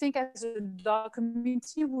 And I think as a dog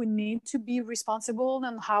community, we need to be responsible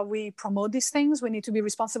on how we promote these things. We need to be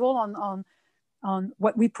responsible on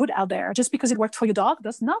what we put out there. Just because it worked for your dog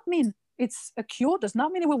does not mean it's a cure, does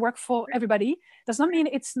not mean it will work for everybody, does not mean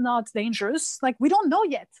it's not dangerous. Like, we don't know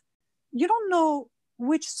yet. You don't know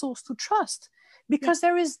which source to trust, because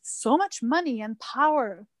there is so much money and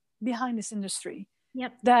power behind this industry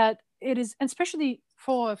that it is, especially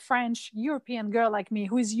for a French European girl like me,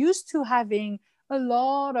 who is used to having a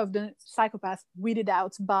lot of the psychopaths weeded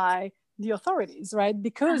out by the authorities, right?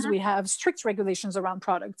 Because we have strict regulations around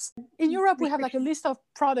products. In Europe, we have like a list of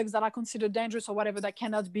products that are considered dangerous or whatever that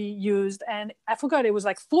cannot be used. And I forgot, it was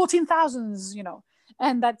like 14,000, you know.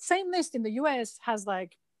 And that same list in the US has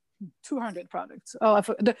like 200 products. Oh,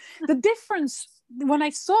 the difference, when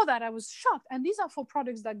I saw that, I was shocked. And these are for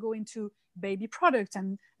products that go into baby products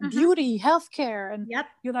and beauty, healthcare. And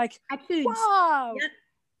you're like, wow.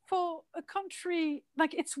 For a country,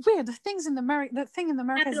 like, it's weird. The thing in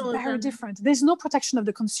America is very different. There's no protection of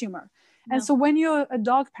the consumer. And so when you're a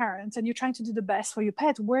dog parent and you're trying to do the best for your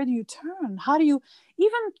pet, where do you turn? How do you,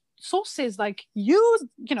 even sources like you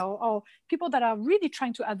know, or people that are really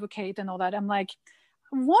trying to advocate and all that, I'm like,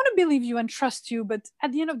 I want to believe you and trust you, but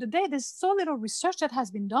at the end of the day, there's so little research that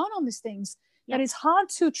has been done on these things that it's hard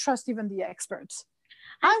to trust even the experts.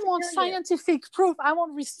 I want scientific proof. I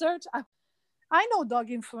want research. I know dog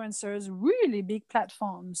influencers, really big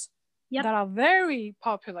platforms that are very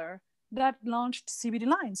popular, that launched CBD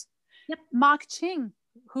lines. Mark Ching,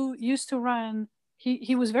 who used to run,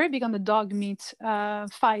 he was very big on the dog meat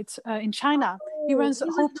fight in China. He runs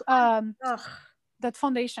Hope, that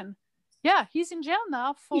foundation. Yeah, he's in jail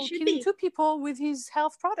now for killing 2 people with his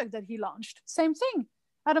health product that he launched. Same thing,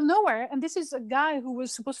 out of nowhere. And this is a guy who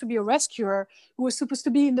was supposed to be a rescuer, who was supposed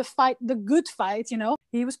to be in the fight, the good fight, you know.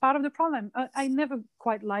 He was part of the problem. I never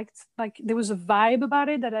quite liked, like, there was a vibe about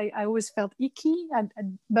it that I always felt icky,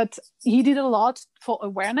 but he did a lot for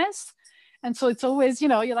awareness. And so it's always, you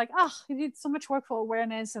know, you're like, he did so much work for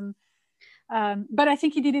awareness. And but I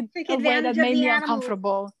think he did it in a way that made me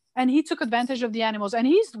uncomfortable. And he took advantage of the animals. And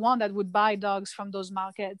he's the one that would buy dogs from those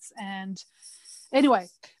markets. And anyway,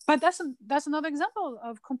 but that's another example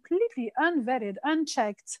of completely unvetted,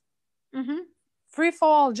 unchecked, free for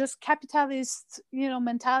all, just capitalist, you know,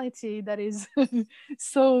 mentality that is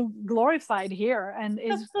so glorified here and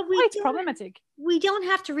is quite problematic. We don't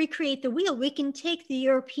have to recreate the wheel. We can take the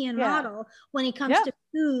European model when it comes to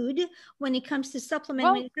food, when it comes to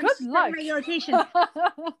supplement, when it comes to regulation.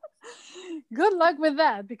 Good luck with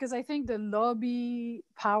that, because I think the lobby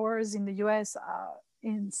powers in the US are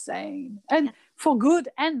insane, and for good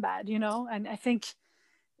and bad, you know. And I think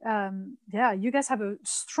you guys have a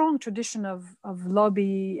strong tradition of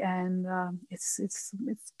lobby, and it's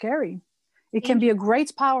scary. It can be a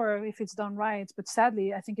great power if it's done right, but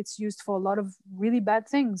sadly I think it's used for a lot of really bad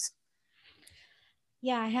things.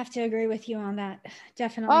 Yeah, I have to agree with you on that,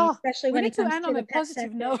 definitely, especially when it comes to the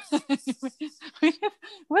positive note.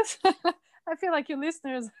 I feel like your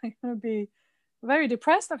listeners are going to be very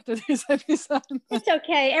depressed after this episode. It's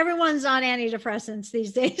okay. Everyone's on antidepressants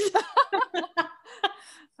these days.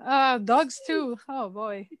 Dogs too. Oh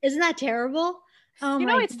boy. Isn't that terrible? Oh, you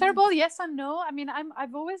know, it's terrible. Yes and no. I mean,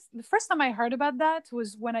 I've always, the first time I heard about that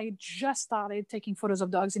was when I just started taking photos of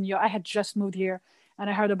dogs in Europe. I had just moved here, and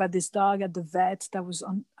I heard about this dog at the vet that was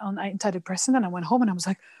on antidepressant, and I went home and I was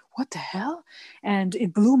like, what the hell? And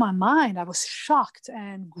it blew my mind. I was shocked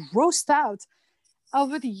and grossed out.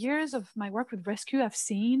 over the years of my work with rescue, I've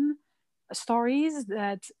seen stories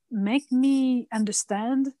that make me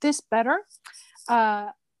understand this better.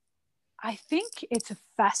 I think it's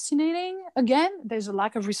fascinating. Again, there's a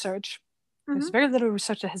lack of research. There's very little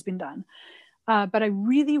research that has been done. But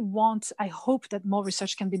I hope that more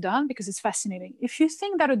research can be done because it's fascinating. If you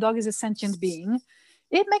think that a dog is a sentient being,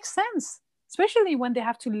 it makes sense, especially when they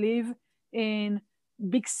have to live in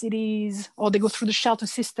big cities or they go through the shelter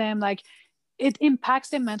system. Like, it impacts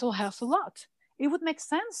their mental health a lot. It would make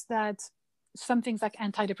sense that some things like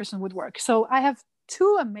antidepressant would work. So I have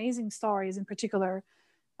two amazing stories in particular.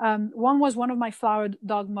 One was one of my flower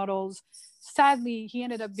dog models. Sadly, he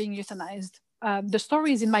ended up being euthanized. The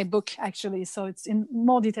story is in my book, actually, so it's in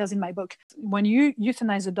more details in my book. When you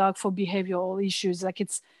euthanize a dog for behavioral issues, like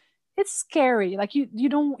it's scary. Like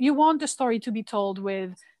you want the story to be told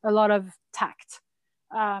with a lot of tact,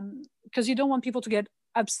 because you don't want people to get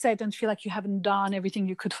upset and feel like you haven't done everything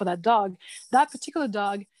you could for that dog. That particular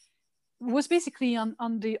dog was basically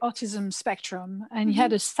on the autism spectrum, and he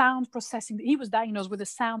had a sound processing. He was diagnosed with a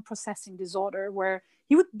sound processing disorder where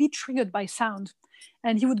he would be triggered by sound,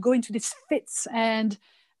 and he would go into these fits. And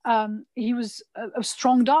he was a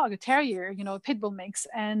strong dog, a terrier, a pit bull mix,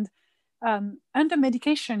 and under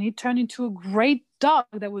medication, he turned into a great dog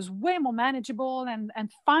that was way more manageable,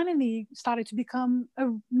 and finally started to become a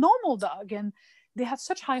normal dog. And they had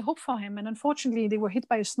such high hope for him. And unfortunately, they were hit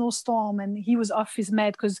by a snowstorm and he was off his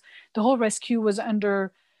med because the whole rescue was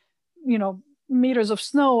under, meters of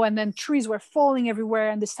snow, and then trees were falling everywhere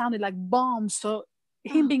and they sounded like bombs. So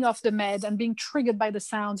him being off the med and being triggered by the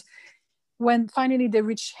sounds, when finally they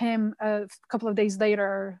reached him a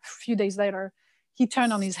few days later, he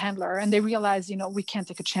turned on his handler and they realized, we can't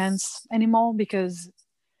take a chance anymore because,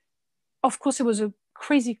 of course, it was a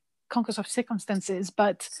crazy concourse of circumstances,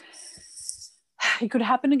 but it could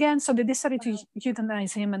happen again. So they decided to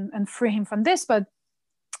euthanize him and free him from this. But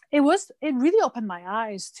it really opened my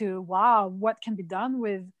eyes to, wow, what can be done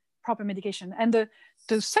with proper medication. And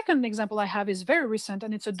the second example I have is very recent,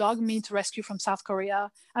 and it's a dog meat rescue from South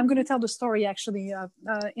Korea. I'm going to tell the story actually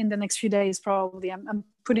in the next few days, probably. I'm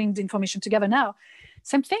putting the information together now.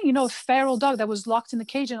 Same thing, a feral dog that was locked in a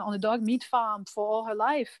cage on a dog meat farm for all her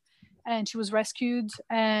life. And she was rescued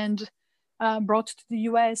and brought to the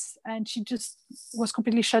US, and she just was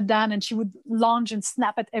completely shut down, and she would lunge and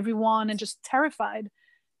snap at everyone and just terrified.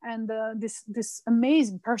 And this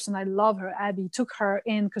amazing person, I love her, Abby, took her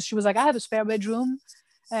in because she was like, I have a spare bedroom,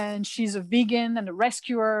 and she's a vegan and a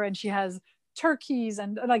rescuer, and she has turkeys,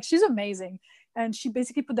 and like, she's amazing. And she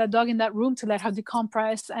basically put that dog in that room to let her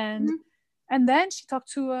decompress. And then she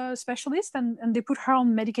talked to a specialist, and they put her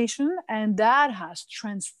on medication, and that has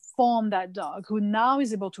transformed that dog, who now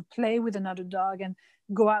is able to play with another dog and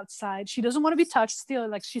go outside. She doesn't want to be touched still.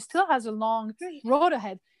 Like, she still has a long road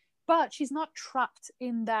ahead, but she's not trapped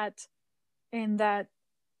in that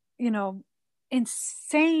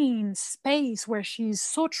insane space where she's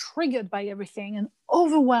so triggered by everything and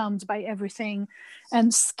overwhelmed by everything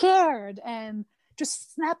and scared and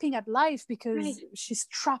just snapping at life because she's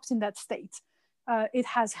trapped in that state. It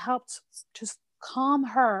has helped just calm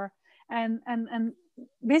her and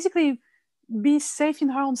basically be safe in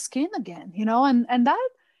her own skin again, and that.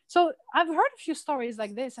 So I've heard a few stories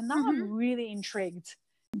like this, and now I'm really intrigued.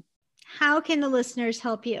 How can the listeners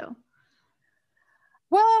help you?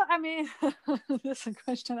 Well, I mean, that's a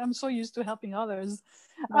question. I'm so used to helping others.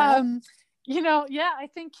 I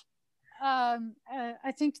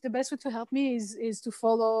think the best way to help me is to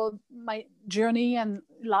follow my journey and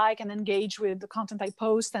like and engage with the content I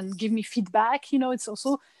post and give me feedback.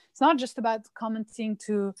 It's not just about commenting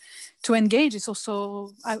to engage. It's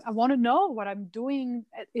also, I want to know what I'm doing.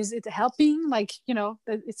 Is it helping?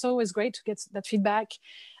 It's always great to get that feedback.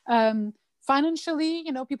 Financially,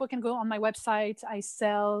 people can go on my website. I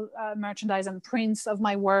sell merchandise and prints of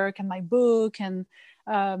my work and my book, and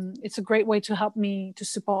it's a great way to help me to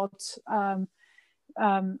support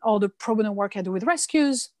all the pro bono work I do with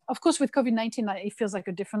rescues. Of course, with COVID-19, it feels like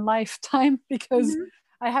a different lifetime because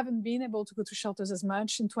I haven't been able to go to shelters as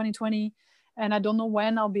much in 2020, and I don't know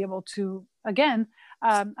when I'll be able to again.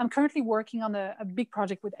 I'm currently working on a big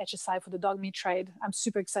project with HSI for the dog meat trade. I'm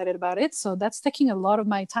super excited about it. So that's taking a lot of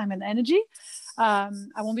my time and energy. I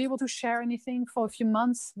won't be able to share anything for a few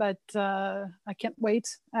months, but I can't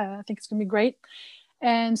wait. I think it's going to be great.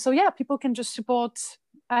 And so, yeah, people can just support.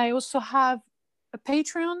 I also have a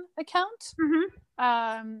Patreon account.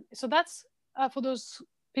 So that's for those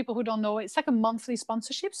people who don't know, it's like a monthly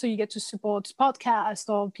sponsorship. So you get to support podcasts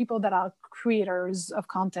or people that are creators of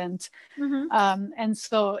content. And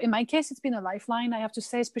so in my case, it's been a lifeline, I have to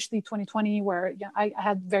say, especially 2020, where I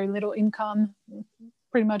had very little income,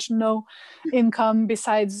 pretty much no income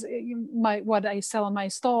besides what I sell on my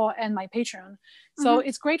store and my Patreon. So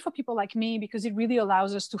it's great for people like me because it really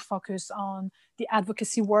allows us to focus on the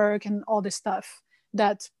advocacy work and all this stuff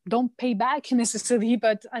that don't pay back necessarily,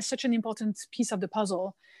 but are such an important piece of the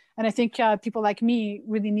puzzle. And I think people like me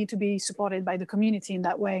really need to be supported by the community in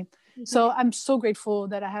that way. So I'm so grateful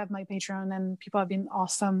that I have my Patreon, and people have been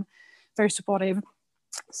awesome, very supportive.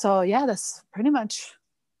 So yeah, that's pretty much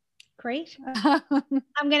great.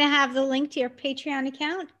 I'm going to have the link to your Patreon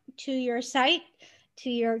account, to your site, to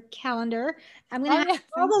your calendar. I'm going to have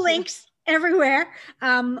all the links everywhere,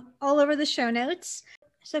 all over the show notes.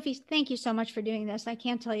 Sophie, thank you so much for doing this. I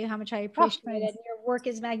can't tell you how much I appreciate it. Your work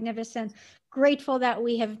is magnificent. Grateful that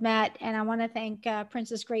we have met. And I want to thank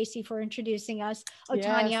Princess Gracie for introducing us. Oh, yes.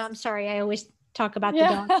 Tanya, I'm sorry. I always talk about the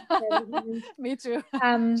dog. Me too.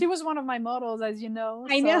 She was one of my models, as you know.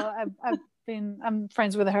 I know. I'm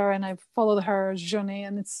friends with her, and I've followed her journey,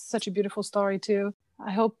 and it's such a beautiful story too.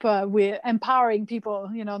 I hope we're empowering people,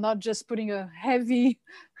 not just putting a heavy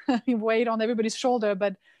weight on everybody's shoulder,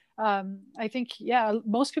 but I think,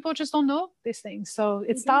 most people just don't know these things. So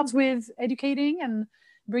it starts with educating and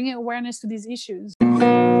bringing awareness to these issues.